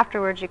see it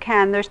afterwards, you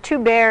can. There's two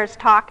bears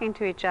talking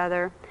to each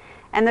other,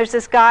 and there's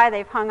this guy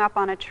they've hung up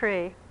on a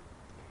tree.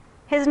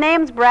 His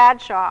name's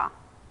Bradshaw.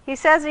 He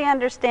says he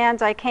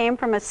understands I came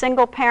from a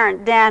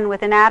single-parent den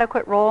with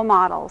inadequate role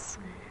models.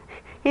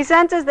 He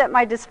senses that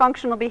my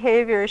dysfunctional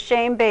behavior is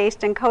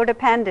shame-based and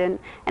codependent,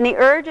 and he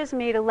urges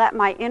me to let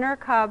my inner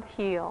cub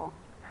heal.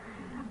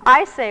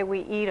 I say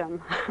we eat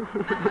him.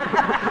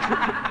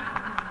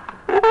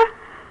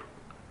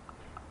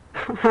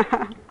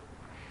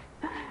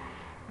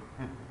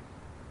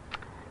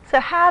 So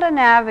how to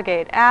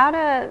navigate, how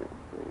to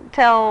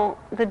tell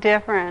the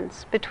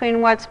difference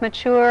between what's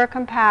mature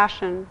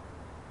compassion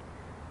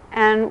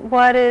and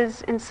what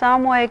is in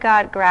some way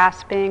got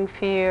grasping,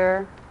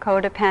 fear,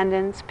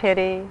 codependence,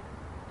 pity.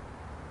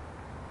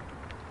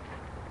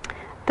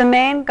 The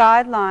main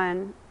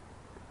guideline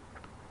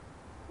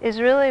is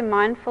really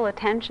mindful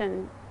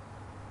attention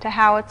to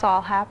how it's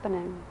all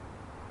happening.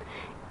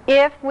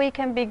 If we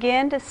can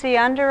begin to see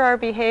under our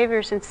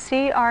behaviors and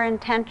see our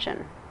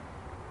intention,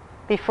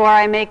 before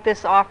I make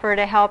this offer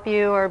to help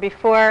you, or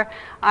before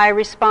I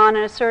respond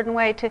in a certain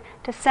way, to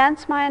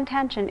sense my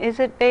intention. Is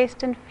it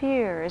based in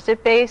fear? Is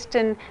it based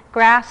in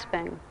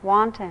grasping,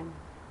 wanting?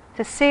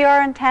 To see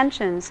our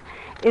intentions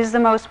is the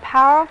most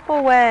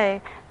powerful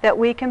way that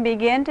we can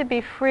begin to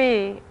be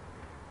free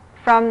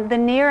from the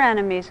near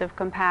enemies of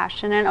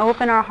compassion and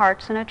open our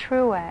hearts in a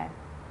true way.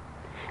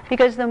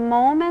 Because the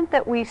moment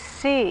that we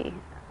see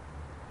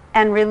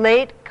and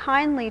relate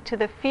kindly to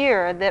the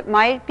fear that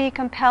might be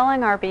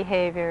compelling our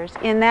behaviors,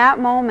 in that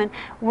moment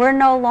we're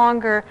no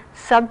longer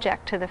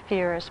subject to the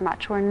fear as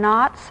much. We're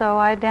not so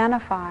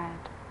identified.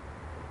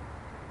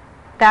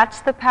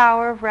 That's the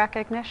power of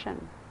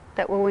recognition.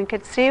 That when we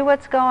could see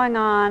what's going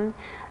on,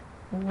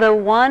 the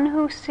one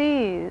who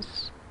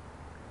sees,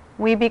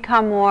 we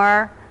become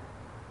more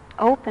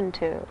open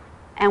to,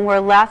 and we're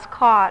less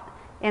caught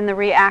in the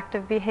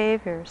reactive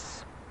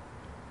behaviors.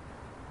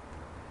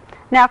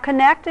 Now,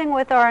 connecting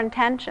with our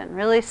intention,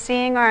 really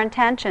seeing our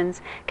intentions,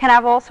 can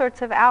have all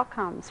sorts of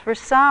outcomes. For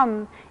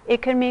some,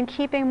 it can mean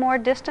keeping more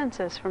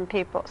distances from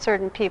people,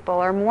 certain people,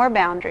 or more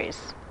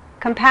boundaries.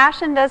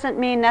 Compassion doesn't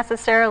mean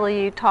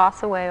necessarily you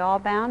toss away all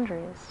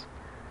boundaries.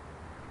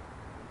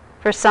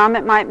 For some,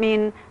 it might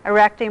mean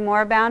erecting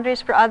more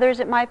boundaries. For others,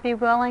 it might be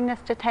willingness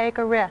to take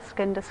a risk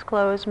and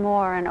disclose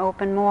more and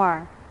open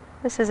more.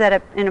 This is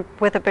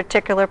with a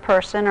particular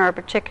person or a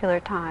particular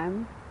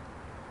time.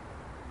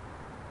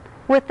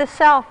 With the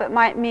self, it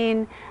might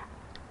mean,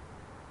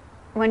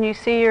 when you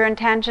see your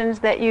intentions,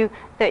 that you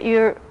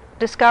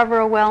discover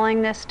a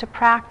willingness to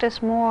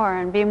practice more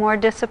and be more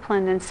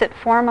disciplined and sit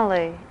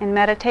formally in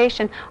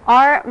meditation.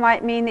 Or it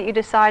might mean that you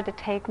decide to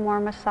take more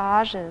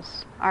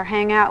massages or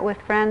hang out with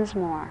friends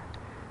more.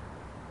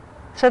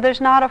 So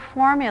there's not a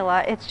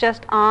formula. It's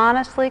just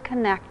honestly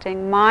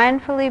connecting,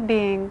 mindfully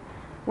being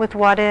with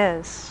what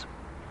is.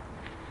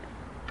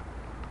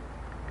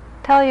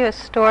 Tell you a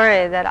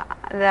story that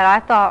I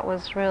thought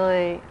was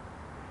really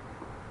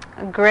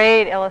a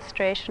great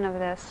illustration of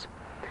this.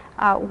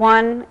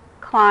 One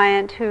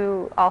client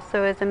who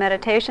also is a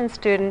meditation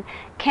student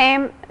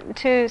came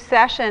to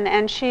session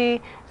and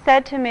she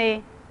said to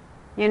me,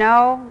 you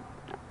know,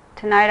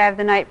 tonight I have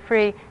the night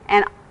free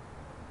and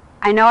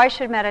I know I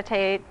should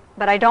meditate,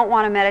 but I don't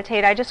want to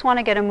meditate. I just want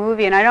to get a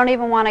movie, and I don't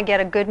even want to get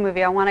a good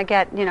movie. I want to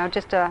get, you know,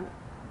 just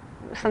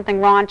something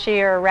raunchy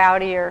or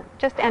rowdy or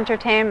just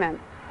entertainment.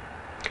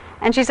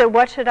 And she said,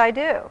 what should I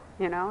do?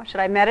 You know, should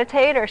I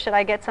meditate or should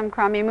I get some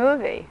crummy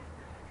movie?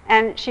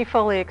 And she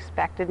fully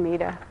expected me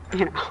to,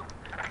 you know,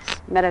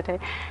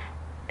 meditate.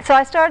 So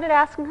I started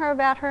asking her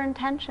about her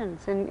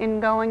intentions in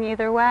going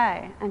either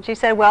way. And she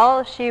said,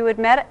 well, she would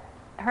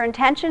her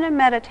intention in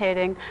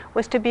meditating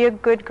was to be a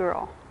good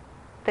girl,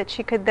 that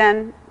she could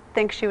then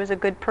think she was a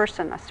good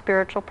person, a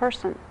spiritual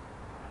person.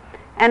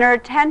 And her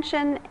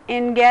intention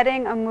in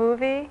getting a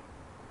movie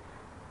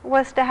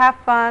was to have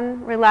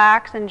fun,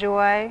 relax,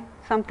 enjoy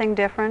something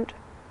different.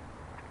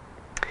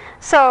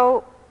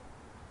 So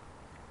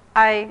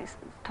I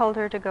told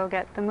her to go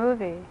get the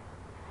movie.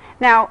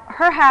 Now,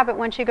 her habit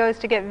when she goes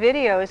to get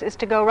videos is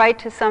to go right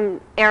to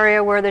some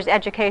area where there's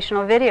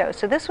educational videos.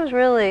 So this was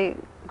really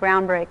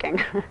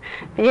groundbreaking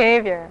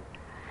behavior.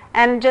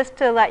 And just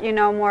to let you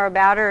know more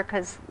about her,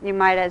 because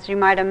as you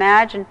might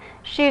imagine,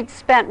 she'd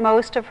spent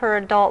most of her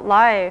adult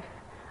life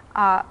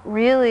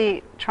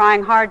really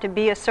trying hard to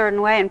be a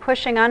certain way and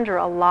pushing under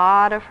a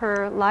lot of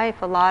her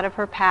life, a lot of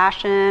her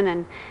passion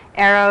and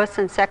eros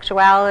and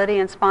sexuality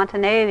and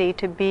spontaneity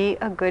to be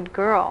a good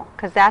girl,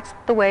 because that's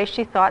the way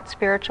she thought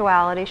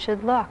spirituality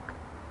should look.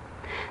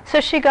 So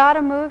she got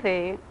a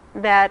movie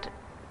that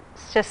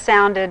just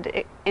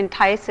sounded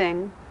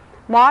enticing,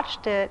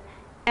 watched it,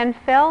 and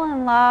fell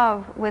in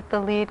love with the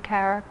lead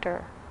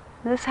character.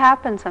 This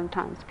happens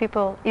sometimes.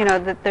 People, you know,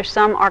 that there's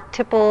some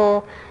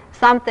archetypal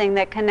something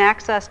that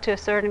connects us to a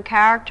certain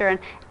character,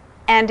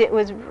 and it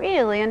was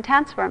really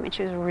intense for her. I mean,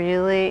 she was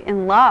really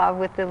in love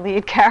with the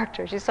lead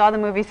character. She saw the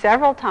movie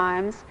several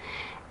times,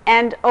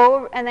 and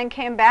then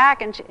came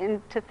back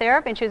into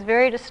therapy, and she was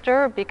very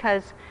disturbed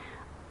because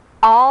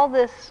all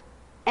this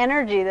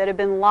energy that had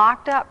been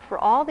locked up for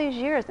all these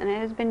years, and it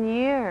has been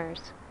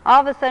years,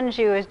 all of a sudden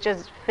she was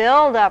just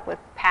filled up with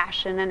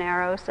passion and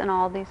eros and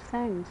all these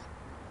things.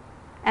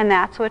 And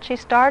that's what she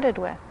started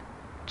with,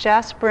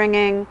 just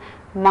bringing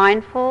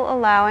mindful,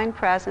 allowing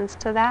presence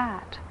to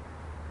that.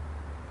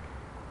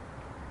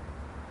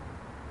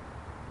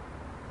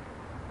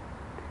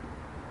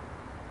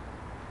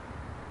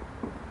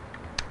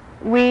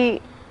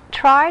 We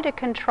try to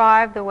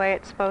contrive the way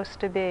it's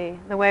supposed to be,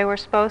 the way we're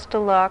supposed to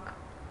look,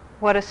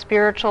 what a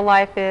spiritual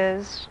life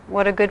is,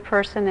 what a good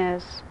person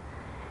is.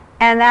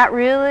 And that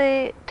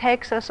really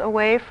takes us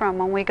away from,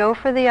 when we go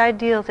for the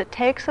ideals, it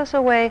takes us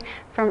away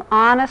from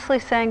honestly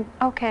saying,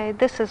 okay,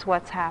 this is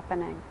what's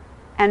happening,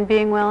 and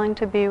being willing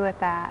to be with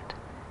that.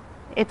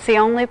 It's the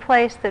only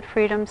place that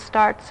freedom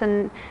starts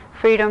and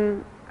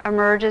freedom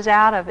emerges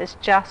out of, is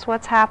just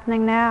what's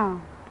happening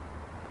now.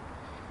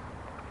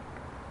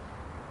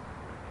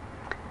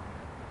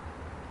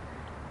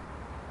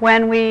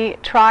 When we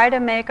try to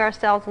make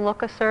ourselves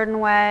look a certain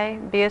way,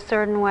 be a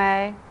certain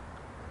way,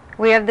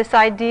 we have this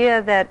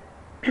idea that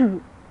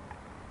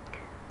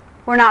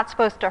we're not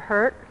supposed to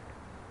hurt,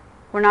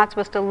 we're not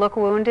supposed to look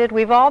wounded.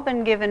 We've all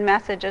been given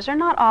messages, or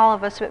not all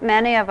of us, but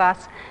many of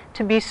us,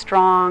 to be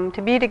strong,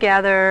 to be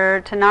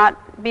together, to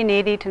not be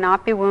needy, to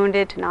not be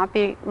wounded, to not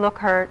look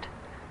hurt.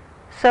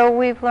 So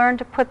we've learned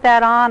to put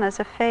that on as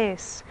a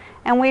face.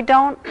 And we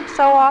don't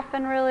so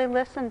often really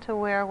listen to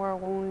where we're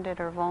wounded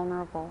or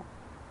vulnerable.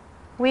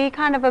 We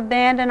kind of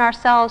abandon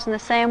ourselves in the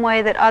same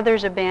way that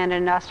others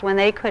abandoned us when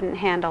they couldn't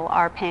handle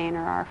our pain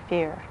or our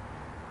fear.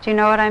 Do you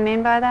know what I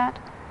mean by that?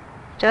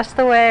 Just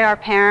the way our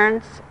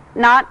parents,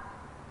 not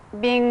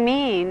being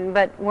mean,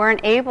 but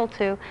weren't able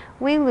to,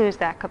 we lose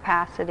that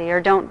capacity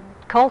or don't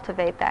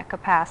cultivate that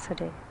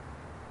capacity.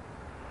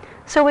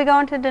 So we go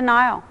into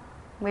denial.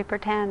 We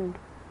pretend.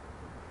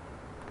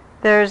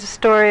 There's a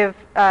story of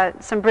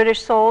some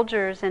British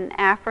soldiers in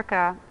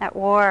Africa at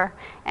war,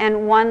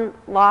 and one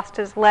lost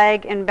his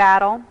leg in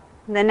battle.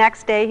 The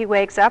next day he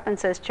wakes up and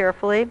says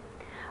cheerfully,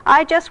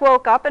 "I just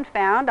woke up and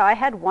found I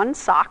had one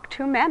sock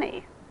too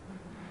many."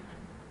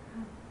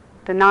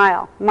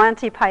 Denial.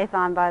 Monty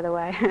Python, by the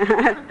way,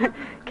 in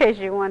case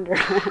you wonder.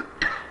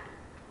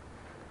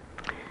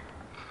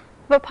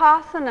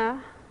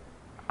 Vipassana,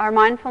 our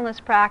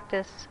mindfulness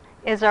practice,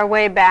 is our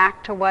way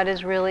back to what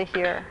is really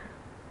here.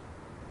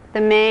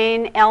 The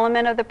main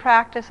element of the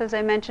practice, as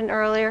I mentioned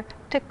earlier,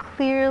 to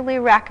clearly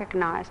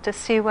recognize, to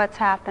see what's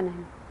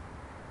happening.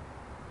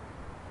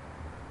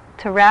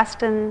 To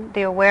rest in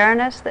the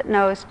awareness that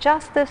knows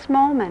just this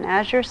moment,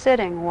 as you're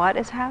sitting, what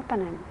is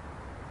happening.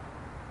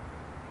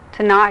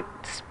 To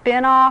not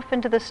spin off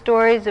into the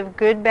stories of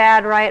good,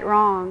 bad, right,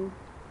 wrong.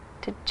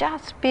 To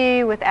just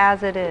be with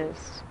as it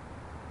is.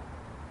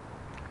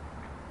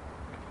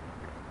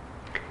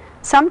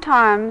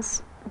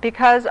 Sometimes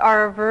because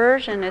our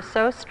aversion is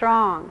so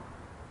strong,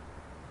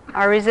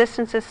 our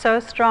resistance is so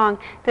strong,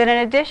 that in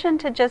addition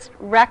to just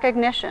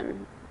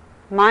recognition,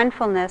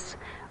 mindfulness,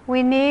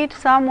 we need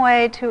some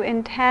way to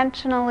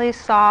intentionally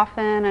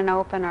soften and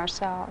open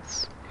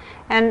ourselves.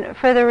 And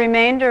for the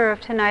remainder of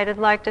tonight, I'd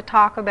like to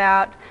talk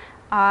about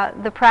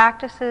the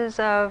practices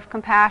of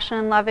compassion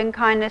and loving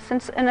kindness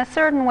in a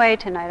certain way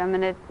tonight. I'm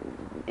going to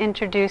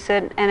introduce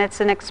it, and it's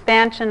an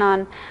expansion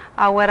on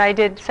what I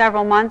did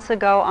several months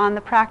ago on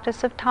the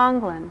practice of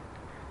Tonglen,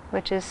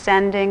 which is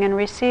sending and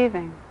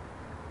receiving.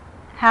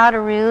 How to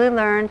really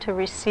learn to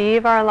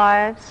receive our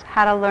lives,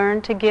 how to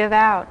learn to give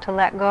out, to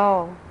let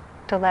go,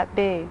 to let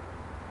be.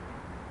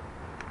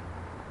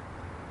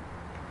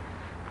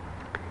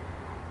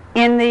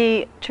 In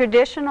the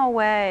traditional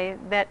way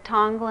that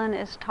Tonglen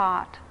is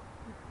taught,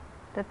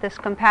 that this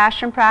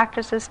compassion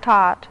practice is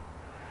taught,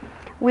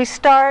 we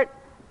start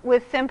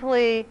with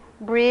simply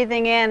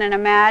breathing in and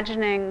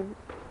imagining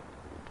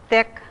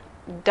thick,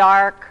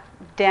 dark,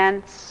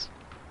 dense.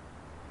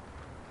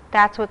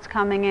 That's what's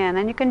coming in.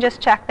 And you can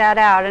just check that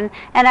out. And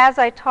as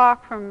I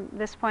talk from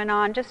this point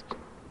on, just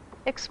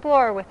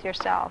explore with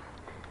yourself.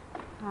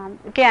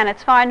 Again,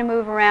 it's fine to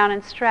move around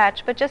and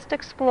stretch, but just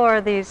explore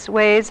these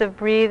ways of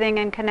breathing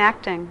and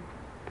connecting.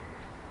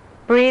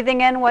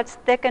 Breathing in what's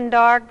thick and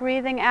dark,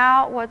 breathing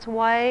out what's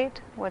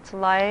white, what's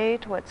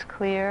light, what's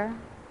clear.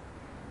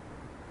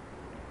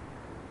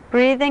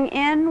 Breathing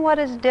in what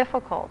is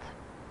difficult.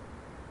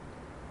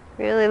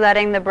 Really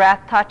letting the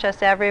breath touch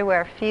us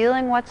everywhere,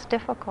 feeling what's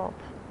difficult.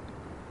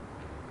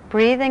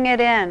 Breathing it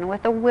in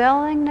with a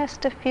willingness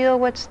to feel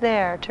what's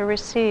there, to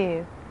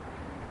receive.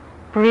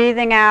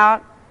 Breathing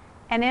out,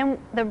 and in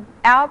the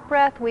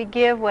out-breath we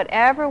give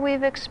whatever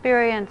we've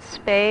experienced,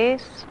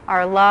 space,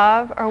 our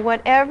love, or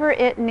whatever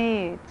it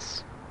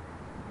needs.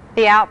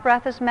 The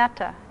out-breath is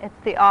metta. It's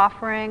the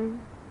offering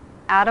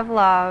out of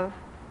love,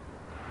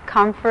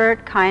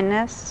 comfort,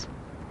 kindness.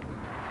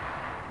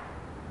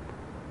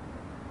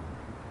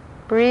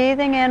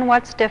 Breathing in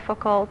what's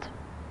difficult,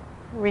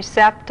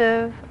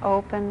 receptive,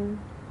 open.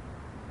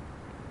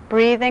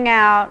 Breathing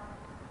out,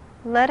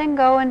 letting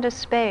go into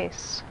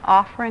space,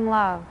 offering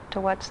love to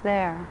what's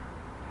there.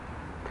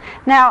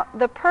 Now,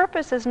 the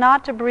purpose is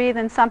not to breathe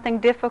in something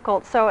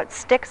difficult so it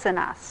sticks in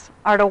us,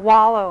 or to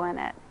wallow in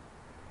it.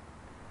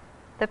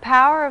 The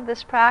power of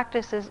this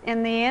practice is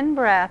in the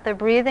in-breath, the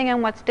breathing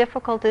in what's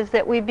difficult, is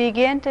that we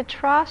begin to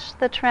trust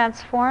the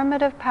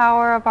transformative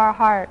power of our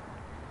heart.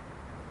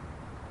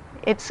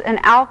 It's an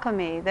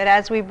alchemy that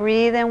as we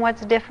breathe in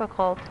what's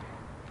difficult,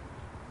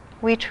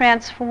 we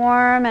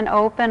transform and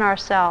open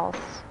ourselves.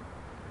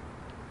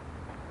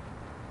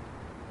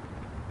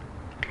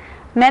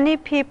 Many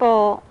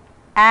people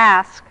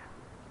ask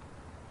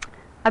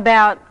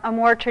about a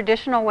more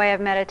traditional way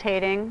of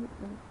meditating.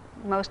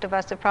 Most of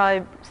us have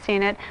probably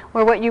seen it,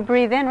 where what you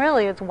breathe in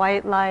really is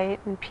white light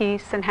and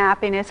peace and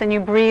happiness, and you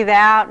breathe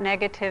out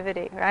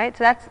negativity, right?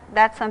 So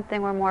that's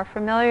something we're more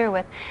familiar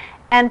with.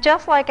 And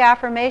just like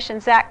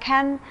affirmations, that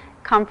can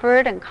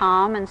comfort and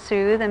calm and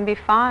soothe and be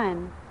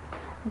fine.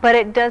 But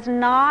it does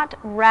not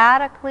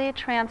radically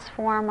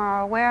transform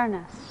our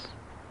awareness.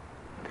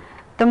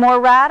 The more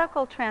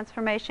radical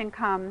transformation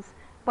comes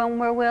when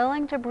we're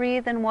willing to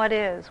breathe in what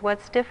is,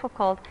 what's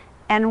difficult,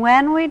 and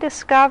when we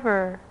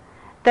discover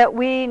that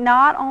we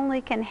not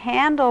only can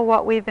handle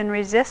what we've been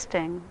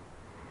resisting,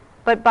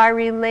 but by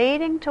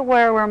relating to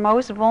where we're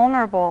most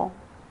vulnerable,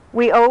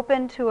 we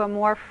open to a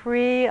more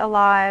free,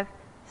 alive,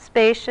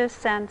 spacious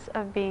sense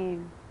of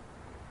being.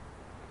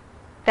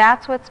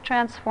 That's what's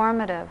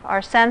transformative.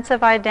 Our sense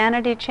of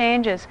identity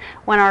changes.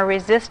 When our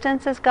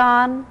resistance is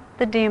gone,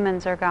 the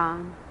demons are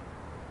gone.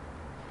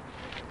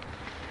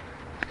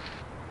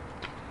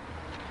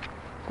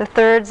 The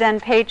third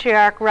Zen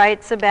patriarch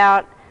writes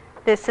about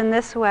this in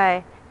this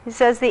way. He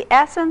says, the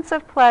essence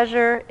of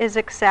pleasure is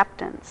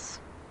acceptance.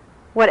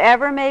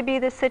 Whatever may be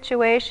the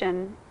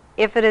situation,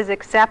 if it is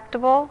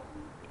acceptable,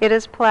 it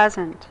is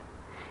pleasant.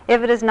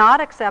 If it is not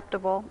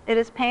acceptable, it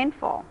is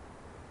painful.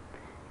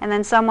 And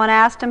then someone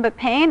asked him, but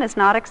pain is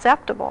not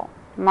acceptable.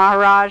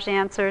 Maharaj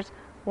answers,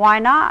 why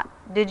not?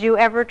 Did you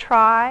ever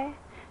try?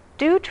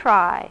 Do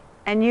try,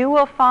 and you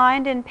will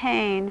find in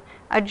pain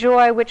a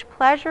joy which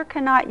pleasure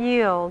cannot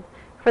yield,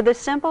 for the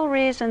simple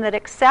reason that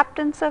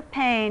acceptance of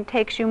pain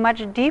takes you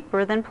much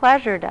deeper than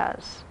pleasure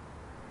does.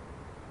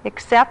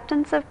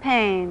 Acceptance of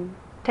pain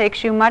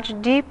takes you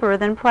much deeper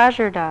than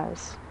pleasure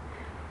does.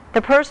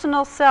 The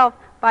personal self,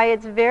 by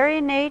its very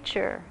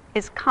nature,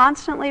 is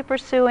constantly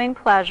pursuing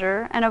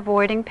pleasure and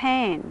avoiding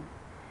pain.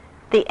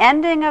 The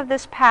ending of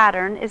this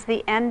pattern is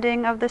the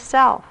ending of the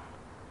self.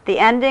 The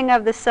ending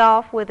of the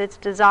self with its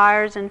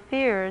desires and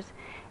fears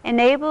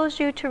enables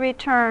you to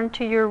return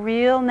to your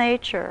real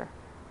nature,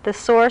 the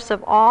source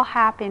of all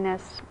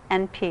happiness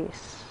and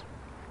peace.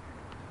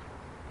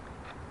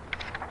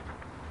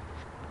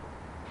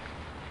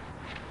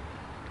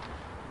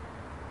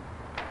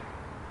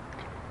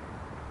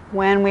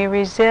 When we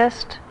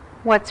resist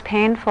what's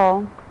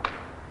painful,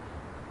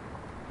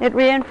 it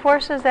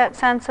reinforces that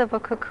sense of a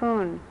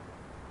cocoon,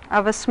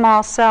 of a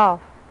small self.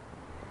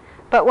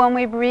 But when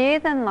we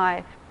breathe in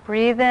life,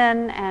 breathe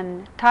in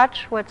and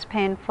touch what's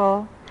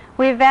painful,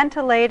 we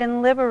ventilate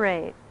and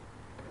liberate.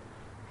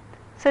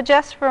 So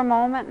just for a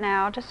moment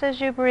now, just as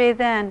you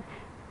breathe in,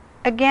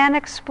 again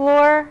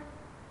explore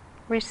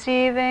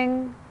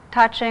receiving,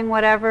 touching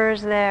whatever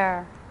is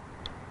there.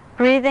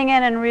 Breathing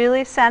in and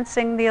really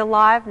sensing the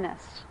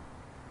aliveness,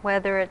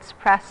 whether it's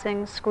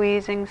pressing,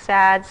 squeezing,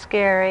 sad,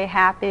 scary,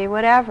 happy,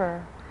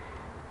 whatever.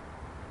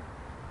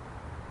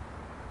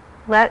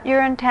 Let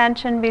your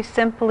intention be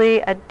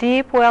simply a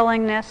deep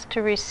willingness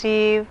to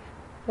receive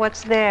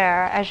what's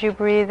there as you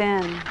breathe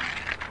in.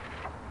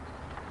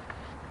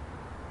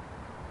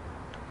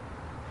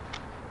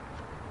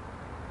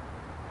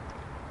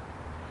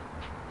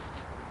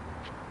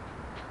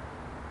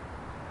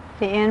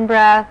 The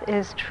in-breath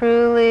is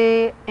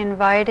truly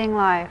inviting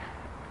life,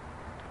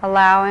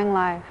 allowing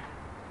life.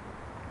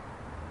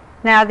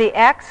 Now the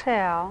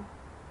exhale,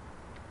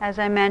 as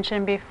I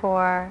mentioned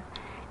before,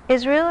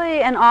 is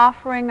really an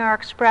offering or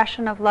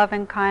expression of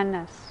loving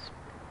kindness.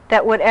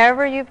 That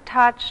whatever you've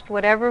touched,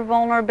 whatever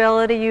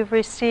vulnerability you've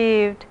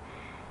received,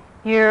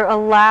 you're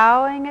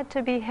allowing it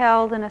to be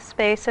held in a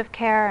space of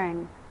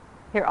caring.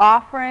 You're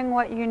offering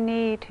what you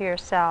need to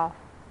yourself.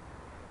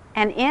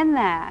 And in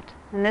that,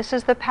 and this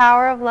is the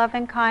power of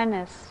loving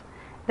kindness,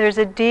 there's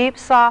a deep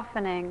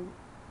softening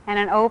and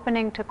an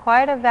opening to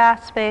quite a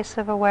vast space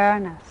of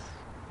awareness.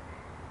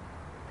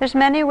 There's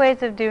many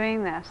ways of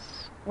doing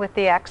this with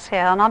the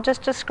exhale, and I'll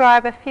just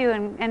describe a few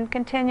and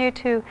continue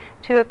to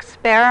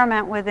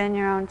experiment within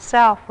your own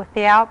self with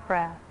the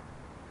out-breath.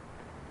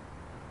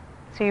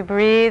 So you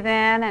breathe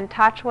in and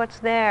touch what's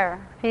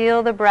there.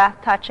 Feel the breath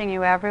touching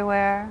you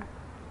everywhere.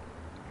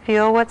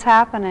 Feel what's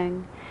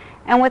happening.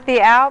 And with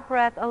the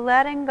out-breath, a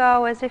letting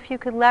go as if you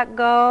could let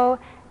go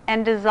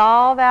and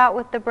dissolve out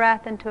with the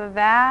breath into a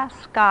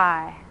vast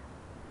sky,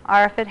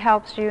 or if it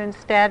helps you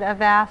instead, a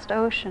vast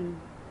ocean.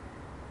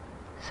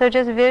 So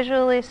just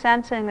visually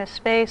sensing the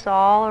space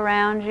all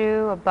around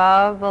you,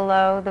 above,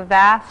 below, the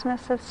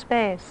vastness of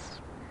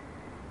space.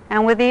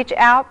 And with each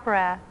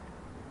out-breath,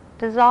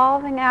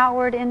 dissolving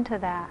outward into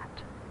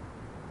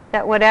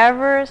that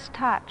whatever is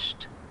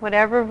touched,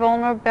 whatever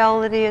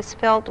vulnerability is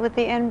felt with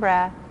the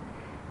in-breath,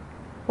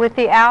 with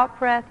the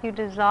out-breath you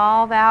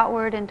dissolve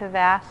outward into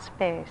vast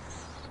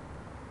space.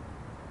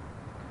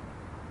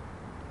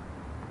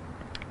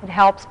 It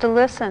helps to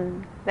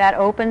listen. That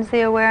opens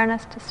the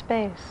awareness to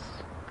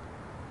space.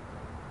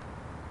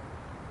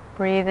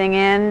 Breathing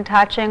in,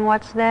 touching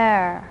what's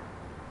there.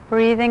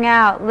 Breathing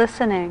out,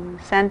 listening,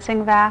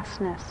 sensing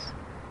vastness.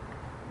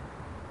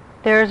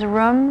 There's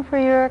room for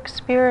your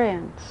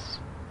experience.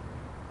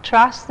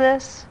 Trust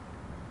this,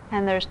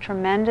 and there's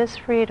tremendous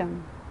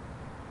freedom.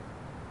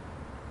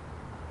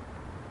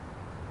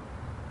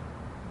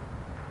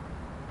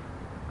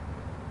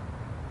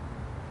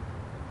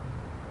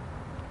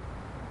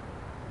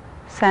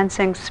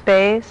 Sensing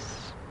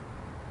space,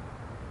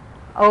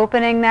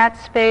 opening that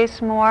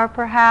space more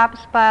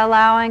perhaps by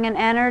allowing an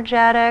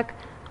energetic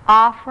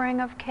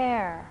offering of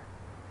care,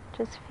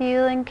 just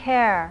feeling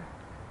care,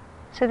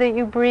 so that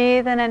you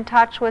breathe in and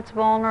touch what's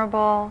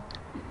vulnerable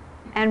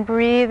and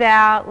breathe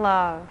out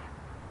love,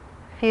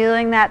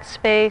 feeling that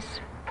space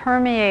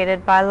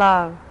permeated by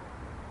love.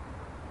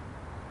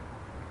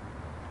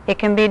 It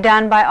can be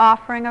done by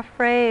offering a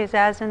phrase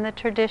as in the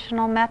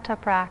traditional metta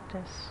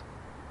practice.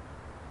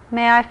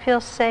 May I feel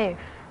safe.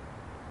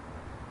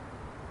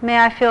 May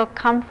I feel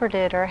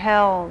comforted or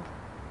held.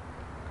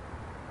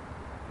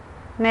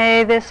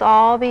 May this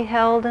all be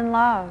held in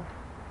love.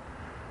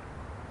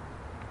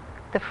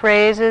 The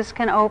phrases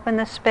can open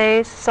the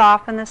space,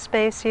 soften the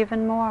space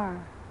even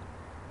more.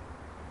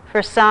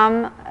 For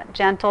some,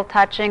 gentle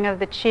touching of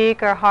the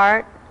cheek or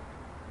heart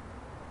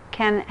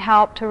can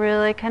help to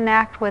really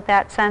connect with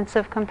that sense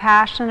of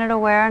compassionate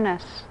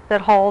awareness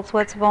that holds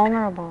what's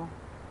vulnerable.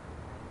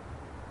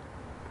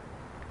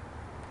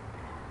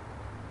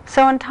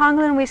 So in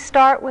Tonglen we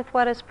start with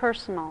what is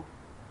personal,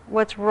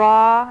 what's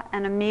raw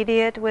and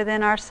immediate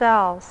within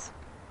ourselves.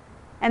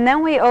 And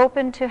then we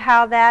open to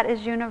how that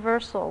is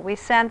universal. We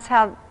sense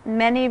how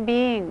many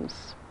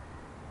beings,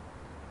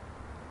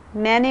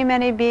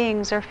 many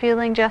beings are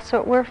feeling just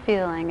what we're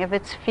feeling. If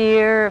it's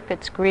fear, if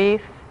it's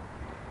grief,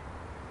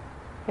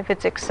 if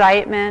it's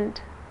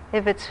excitement,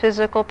 if it's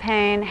physical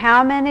pain,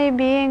 how many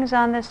beings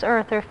on this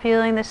earth are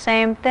feeling the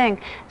same thing?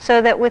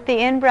 So that with the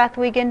in-breath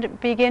we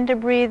begin to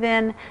breathe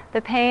in the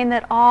pain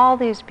that all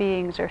these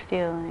beings are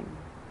feeling.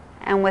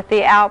 And with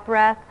the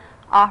out-breath,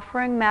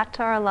 offering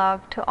metta or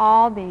love to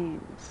all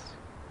beings.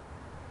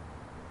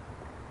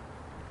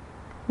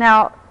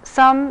 Now,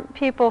 some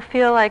people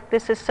feel like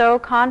this is so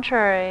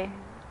contrary,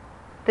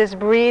 this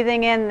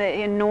breathing in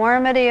the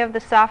enormity of the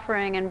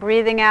suffering and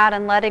breathing out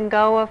and letting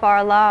go of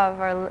our love,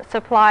 our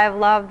supply of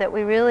love that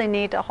we really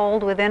need to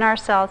hold within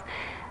ourselves,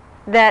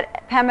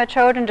 that Pema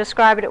Chodron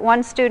described it.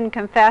 One student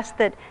confessed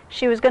that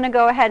she was going to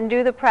go ahead and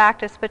do the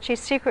practice, but she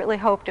secretly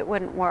hoped it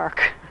wouldn't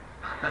work.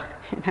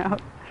 You know?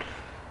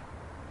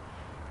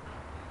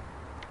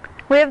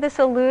 We have this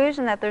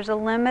illusion that there's a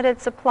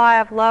limited supply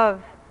of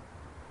love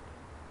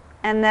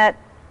and that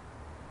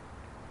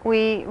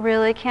we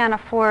really can't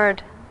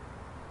afford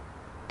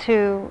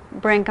to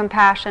bring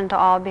compassion to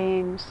all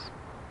beings.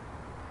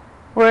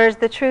 Whereas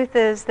the truth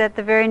is that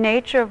the very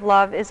nature of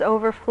love is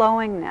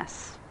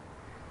overflowingness.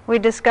 We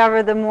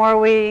discover the more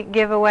we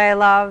give away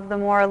love, the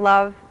more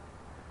love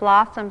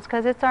blossoms,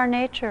 because it's our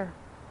nature.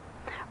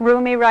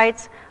 Rumi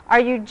writes, "Are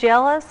you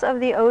jealous of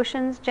the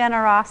ocean's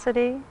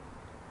generosity?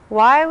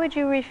 Why would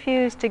you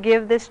refuse to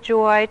give this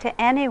joy to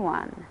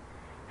anyone?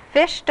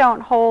 Fish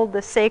don't hold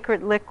the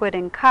sacred liquid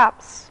in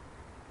cups.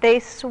 They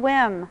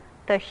swim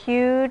the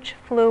huge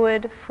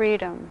fluid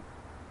freedom."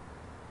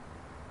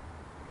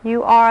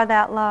 You are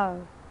that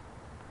love.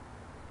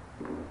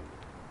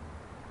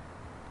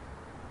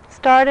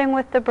 Starting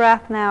with the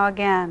breath now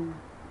again.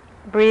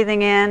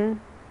 Breathing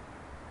in.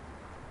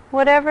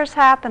 Whatever's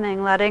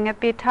happening, letting it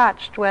be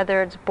touched,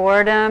 whether it's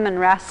boredom and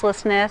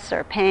restlessness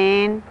or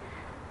pain,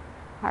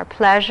 or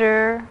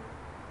pleasure,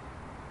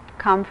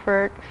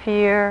 comfort,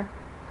 fear.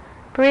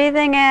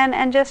 Breathing in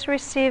and just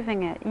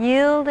receiving it,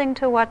 yielding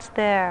to what's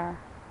there.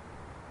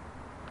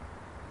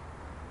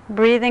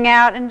 Breathing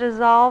out and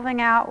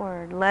dissolving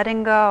outward,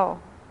 letting go,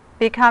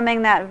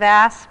 becoming that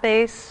vast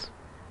space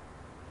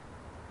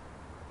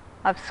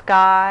of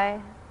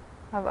sky,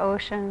 of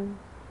ocean,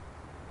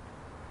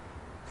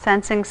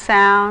 sensing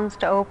sounds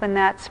to open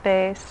that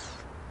space.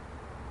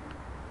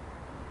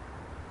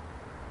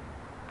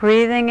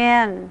 Breathing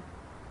in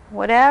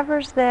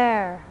whatever's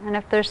there, and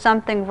if there's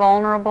something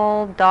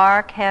vulnerable,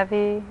 dark,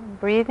 heavy,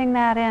 breathing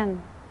that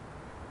in.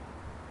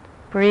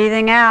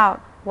 Breathing out,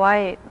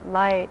 white,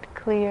 light,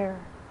 clear.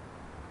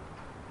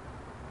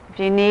 If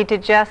you need to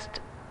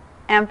just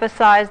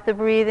emphasize the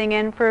breathing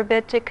in for a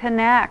bit to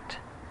connect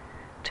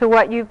to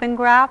what you've been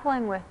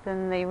grappling with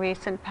in the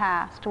recent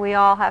past. We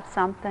all have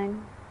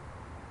something.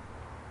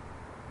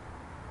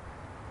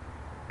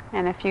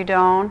 And if you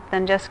don't,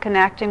 then just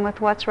connecting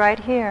with what's right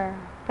here.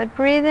 But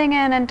breathing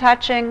in and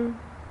touching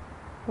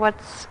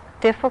what's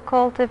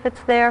difficult if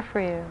it's there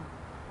for you.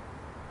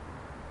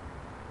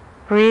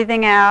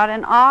 Breathing out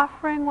and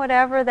offering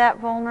whatever that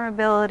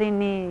vulnerability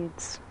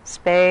needs.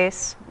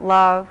 Space,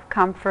 love,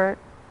 comfort.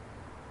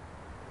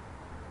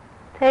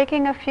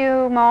 Taking a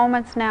few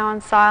moments now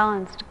in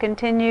silence to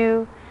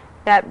continue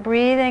that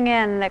breathing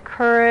in, the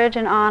courage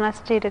and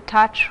honesty to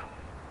touch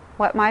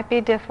what might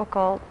be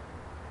difficult.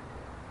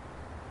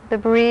 The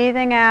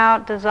breathing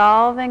out,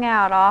 dissolving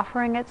out,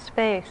 offering it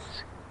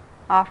space,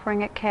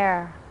 offering it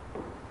care.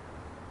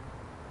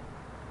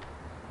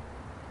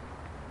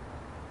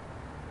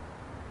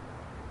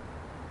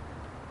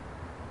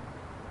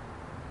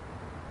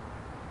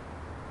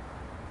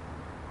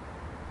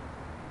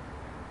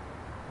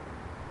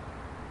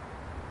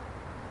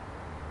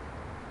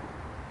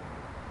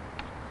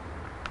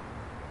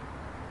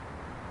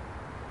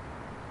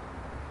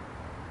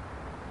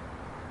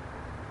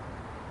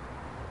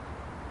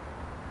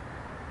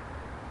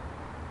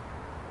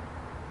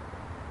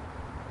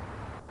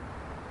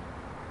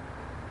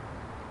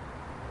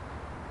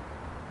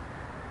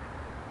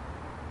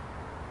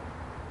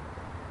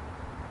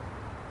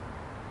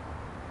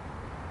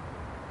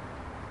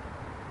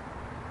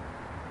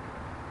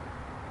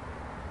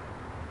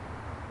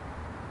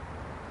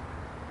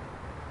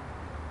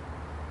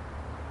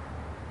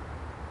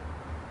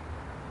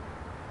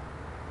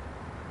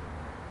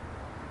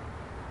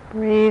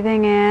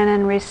 Breathing in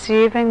and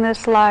receiving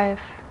this life.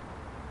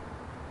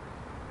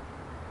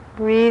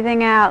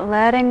 Breathing out,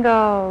 letting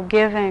go,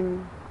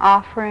 giving,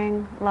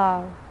 offering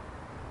love,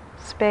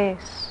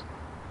 space,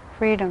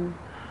 freedom.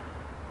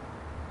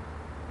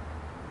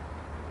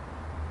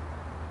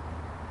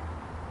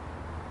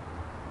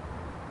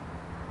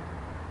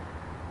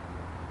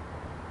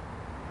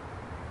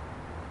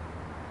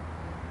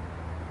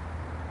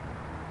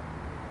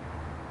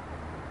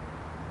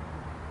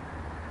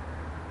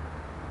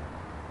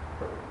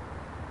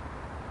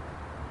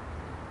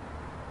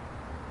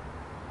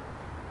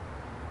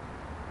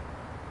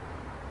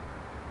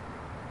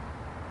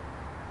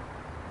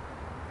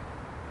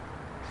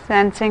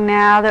 Sensing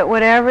now that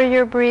whatever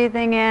you're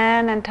breathing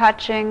in and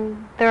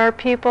touching, there are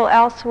people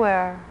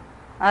elsewhere,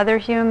 other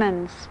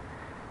humans,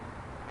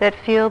 that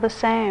feel the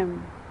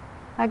same.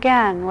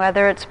 Again,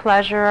 whether it's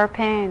pleasure or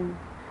pain,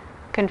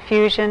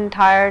 confusion,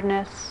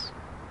 tiredness,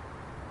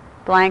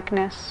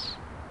 blankness.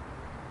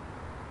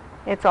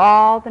 It's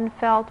all been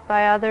felt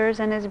by others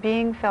and is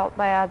being felt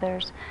by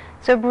others.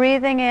 So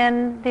breathing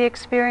in the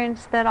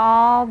experience that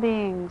all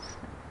beings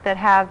that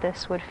have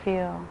this would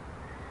feel.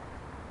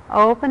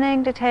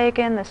 Opening to take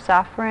in the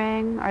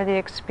suffering or the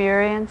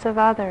experience of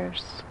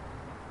others.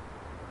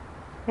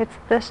 It's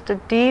just a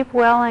deep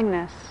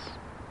willingness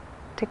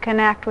to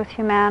connect with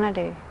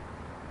humanity,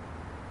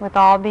 with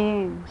all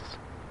beings.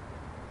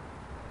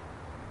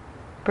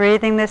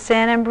 Breathing this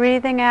in and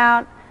breathing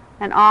out,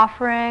 an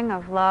offering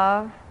of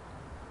love,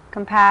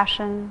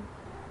 compassion,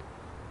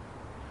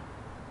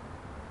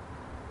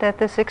 that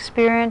this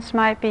experience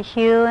might be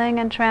healing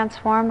and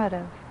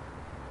transformative,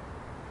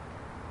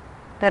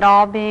 that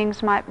all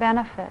beings might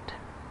benefit.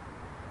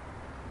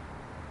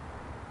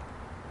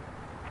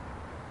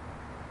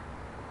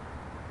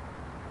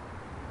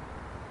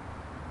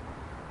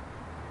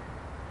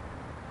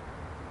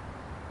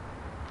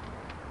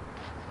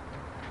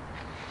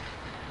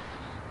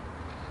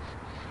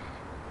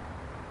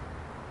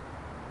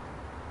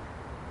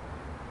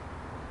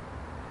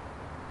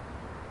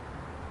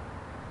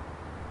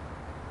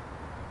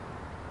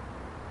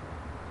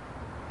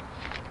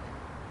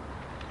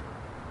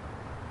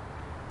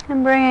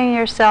 And bringing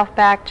yourself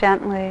back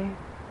gently.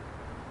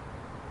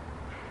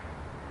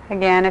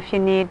 Again, if you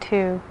need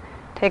to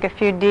take a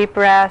few deep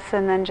breaths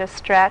and then just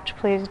stretch,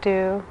 please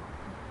do.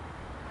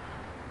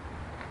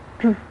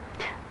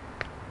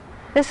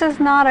 This is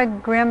not a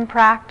grim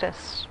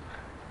practice.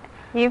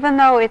 Even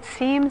though it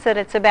seems that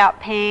it's about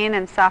pain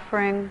and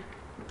suffering,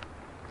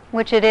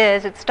 which it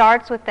is, it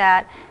starts with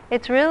that,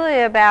 it's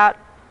really about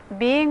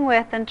being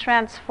with and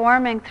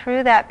transforming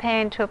through that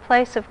pain to a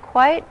place of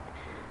quite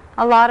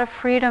a lot of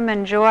freedom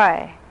and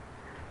joy.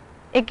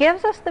 It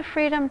gives us the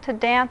freedom to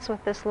dance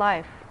with this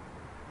life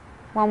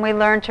when we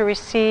learn to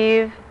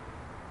receive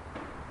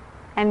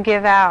and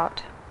give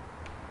out.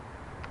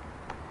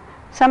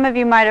 Some of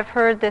you might have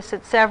heard this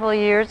that several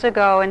years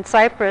ago in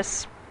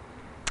Cyprus,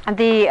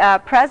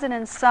 the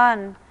president's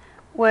son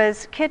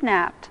was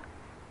kidnapped,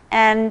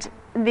 and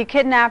the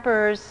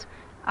kidnappers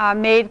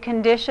made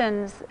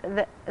conditions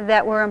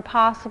that were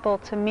impossible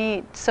to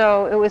meet.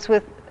 So it was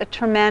with a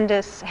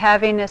tremendous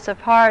heaviness of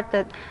heart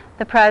that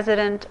the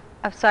president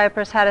of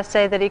Cyprus had to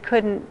say that he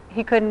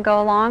couldn't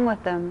go along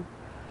with them.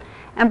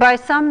 And by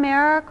some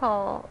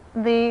miracle,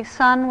 the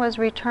son was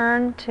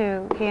returned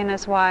to he and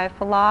his wife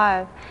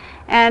alive.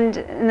 And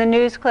in the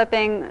news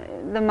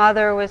clipping, the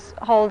mother was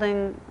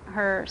holding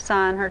her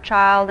son, her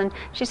child, and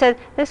she said,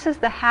 "This is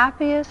the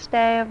happiest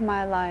day of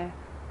my life."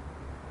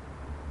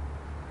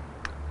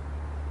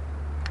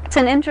 It's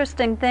an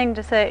interesting thing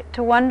to say,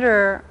 to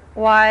wonder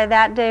why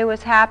that day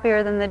was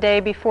happier than the day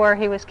before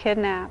he was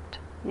kidnapped,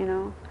 you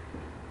know.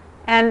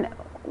 And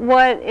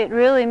what it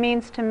really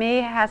means to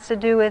me has to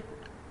do with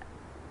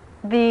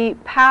the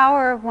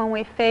power of when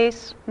we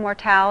face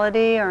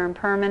mortality or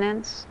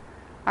impermanence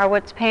or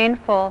what's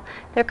painful.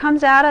 There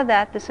comes out of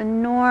that this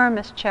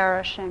enormous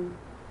cherishing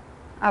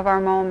of our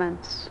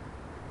moments.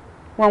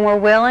 When we're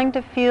willing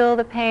to feel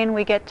the pain,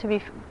 we get to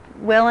be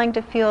willing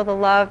to feel the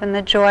love and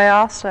the joy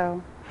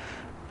also.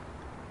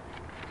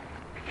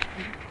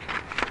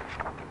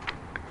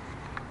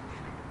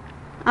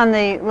 On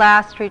the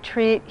last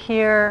retreat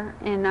here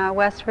in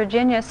West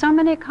Virginia, so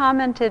many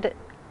commented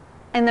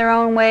in their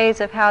own ways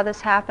of how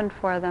this happened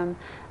for them,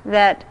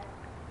 that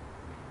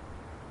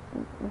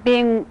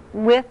being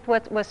with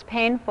what was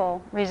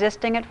painful,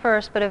 resisting at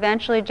first, but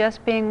eventually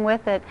just being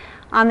with it,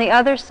 on the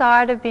other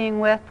side of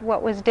being with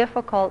what was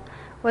difficult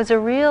was a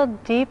real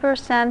deeper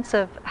sense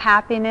of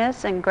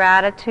happiness and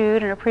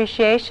gratitude and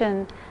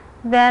appreciation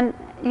than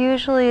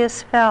usually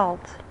is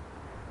felt.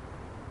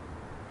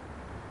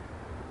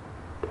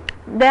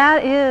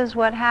 That is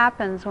what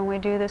happens when we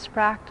do this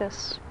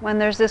practice. When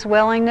there's this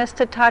willingness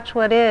to touch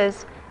what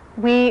is,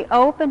 we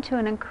open to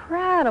an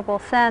incredible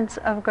sense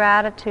of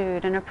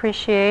gratitude and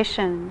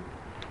appreciation.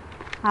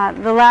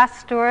 The last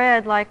story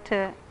I'd like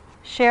to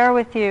share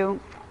with you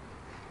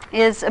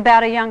is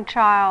about a young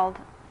child.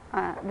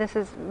 This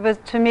was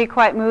to me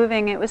quite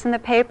moving. It was in the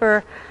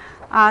paper.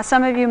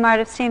 Some of you might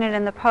have seen it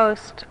in the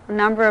Post a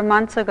number of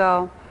months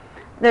ago.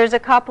 There's a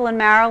couple in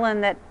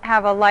Maryland that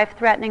have a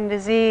life-threatening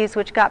disease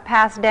which got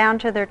passed down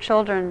to their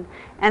children,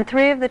 and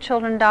 3 of the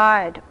children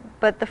died.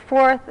 But the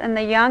 4th and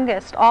the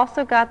youngest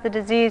also got the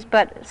disease,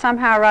 but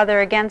somehow or other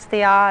against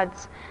the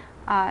odds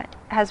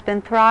has been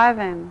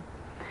thriving.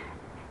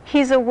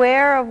 He's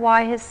aware of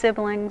why his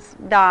siblings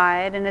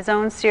died and his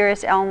own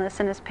serious illness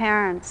and his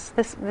parents.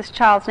 This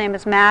child's name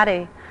is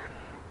Maddie.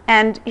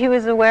 And he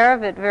was aware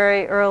of it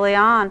very early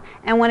on.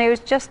 And when he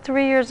was just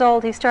 3 years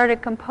old, he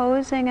started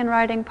composing and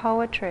writing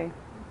poetry.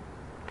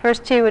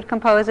 First he would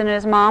compose it and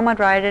his mom would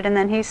write it, and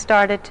then he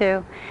started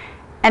to.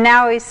 And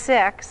now he's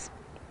 6.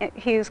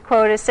 He's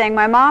quoted as saying,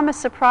 "My mom is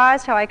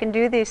surprised how I can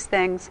do these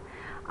things.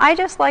 I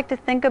just like to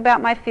think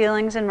about my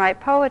feelings and write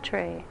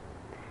poetry."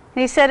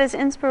 And he said his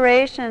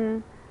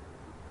inspiration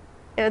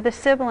are the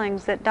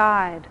siblings that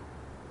died,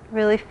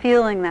 really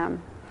feeling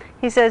them.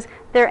 He says,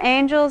 "They're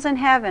angels in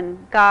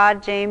heaven.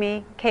 God,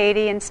 Jamie,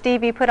 Katie, and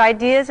Stevie put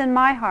ideas in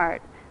my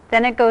heart.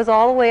 Then it goes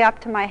all the way up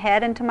to my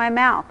head and to my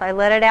mouth. I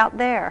let it out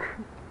there."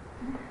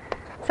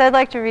 So I'd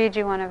like to read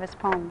you one of his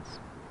poems.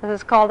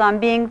 This is called On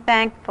Being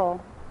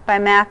Thankful by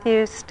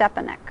Matthew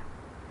Stepanek.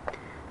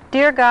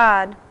 Dear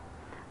God,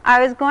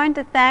 I was going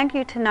to thank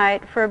you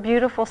tonight for a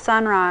beautiful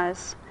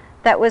sunrise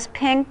that was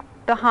pink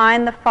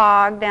behind the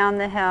fog down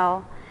the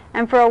hill,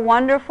 and for a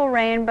wonderful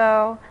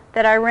rainbow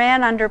that I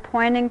ran under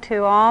pointing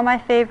to all my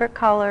favorite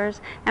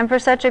colors, and for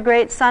such a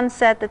great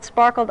sunset that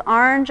sparkled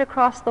orange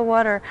across the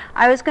water.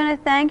 I was going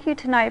to thank you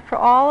tonight for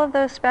all of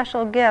those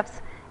special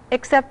gifts,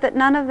 except that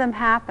none of them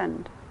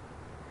happened.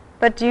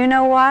 But do you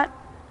know what?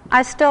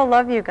 I still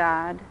love you,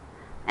 God.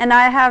 And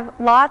I have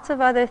lots of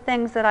other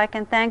things that I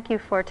can thank you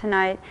for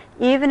tonight,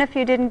 even if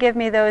you didn't give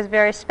me those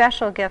very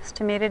special gifts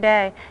to me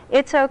today.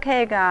 It's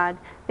okay, God,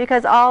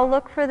 because I'll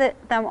look for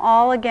them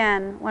all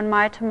again when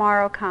my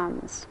tomorrow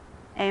comes.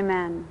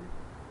 Amen.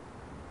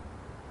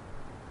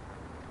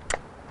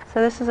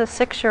 So this is a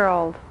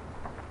 6-year-old.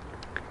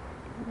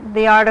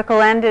 The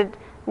article ended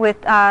with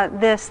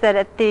this, that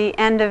at the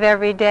end of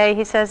every day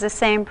he says the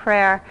same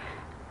prayer.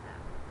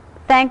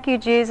 Thank you,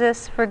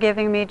 Jesus, for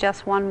giving me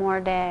just one more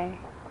day.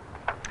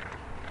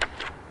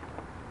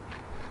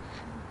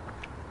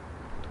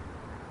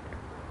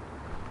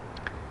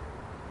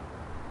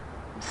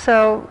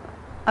 So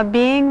a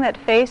being that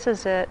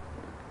faces it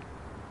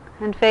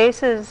and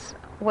faces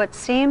what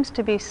seems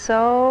to be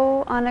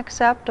so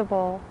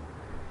unacceptable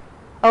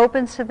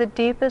opens to the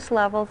deepest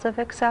levels of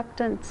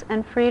acceptance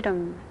and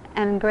freedom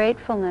and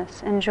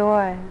gratefulness and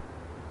joy.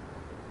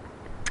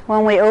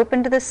 When we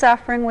open to the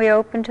suffering, we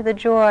open to the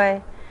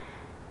joy.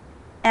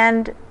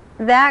 And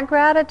that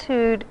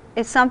gratitude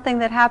is something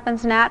that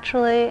happens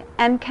naturally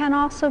and can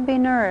also be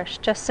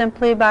nourished just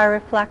simply by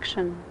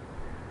reflection,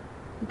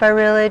 by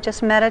really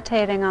just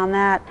meditating on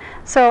that.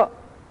 So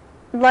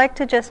I'd like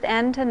to just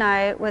end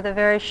tonight with a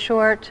very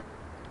short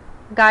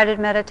guided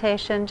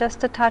meditation just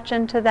to touch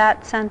into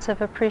that sense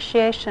of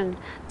appreciation.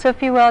 So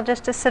if you will,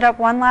 just to sit up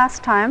one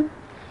last time.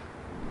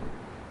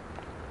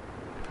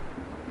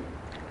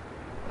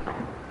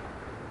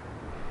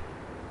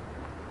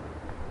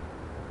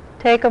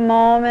 Take a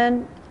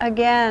moment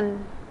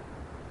again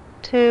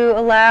to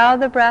allow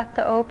the breath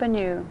to open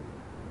you,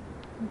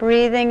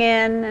 breathing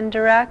in and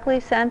directly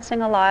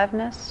sensing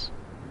aliveness,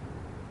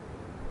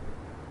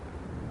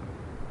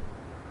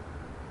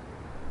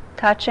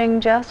 touching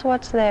just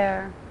what's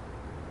there,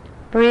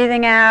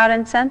 breathing out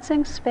and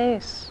sensing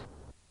space.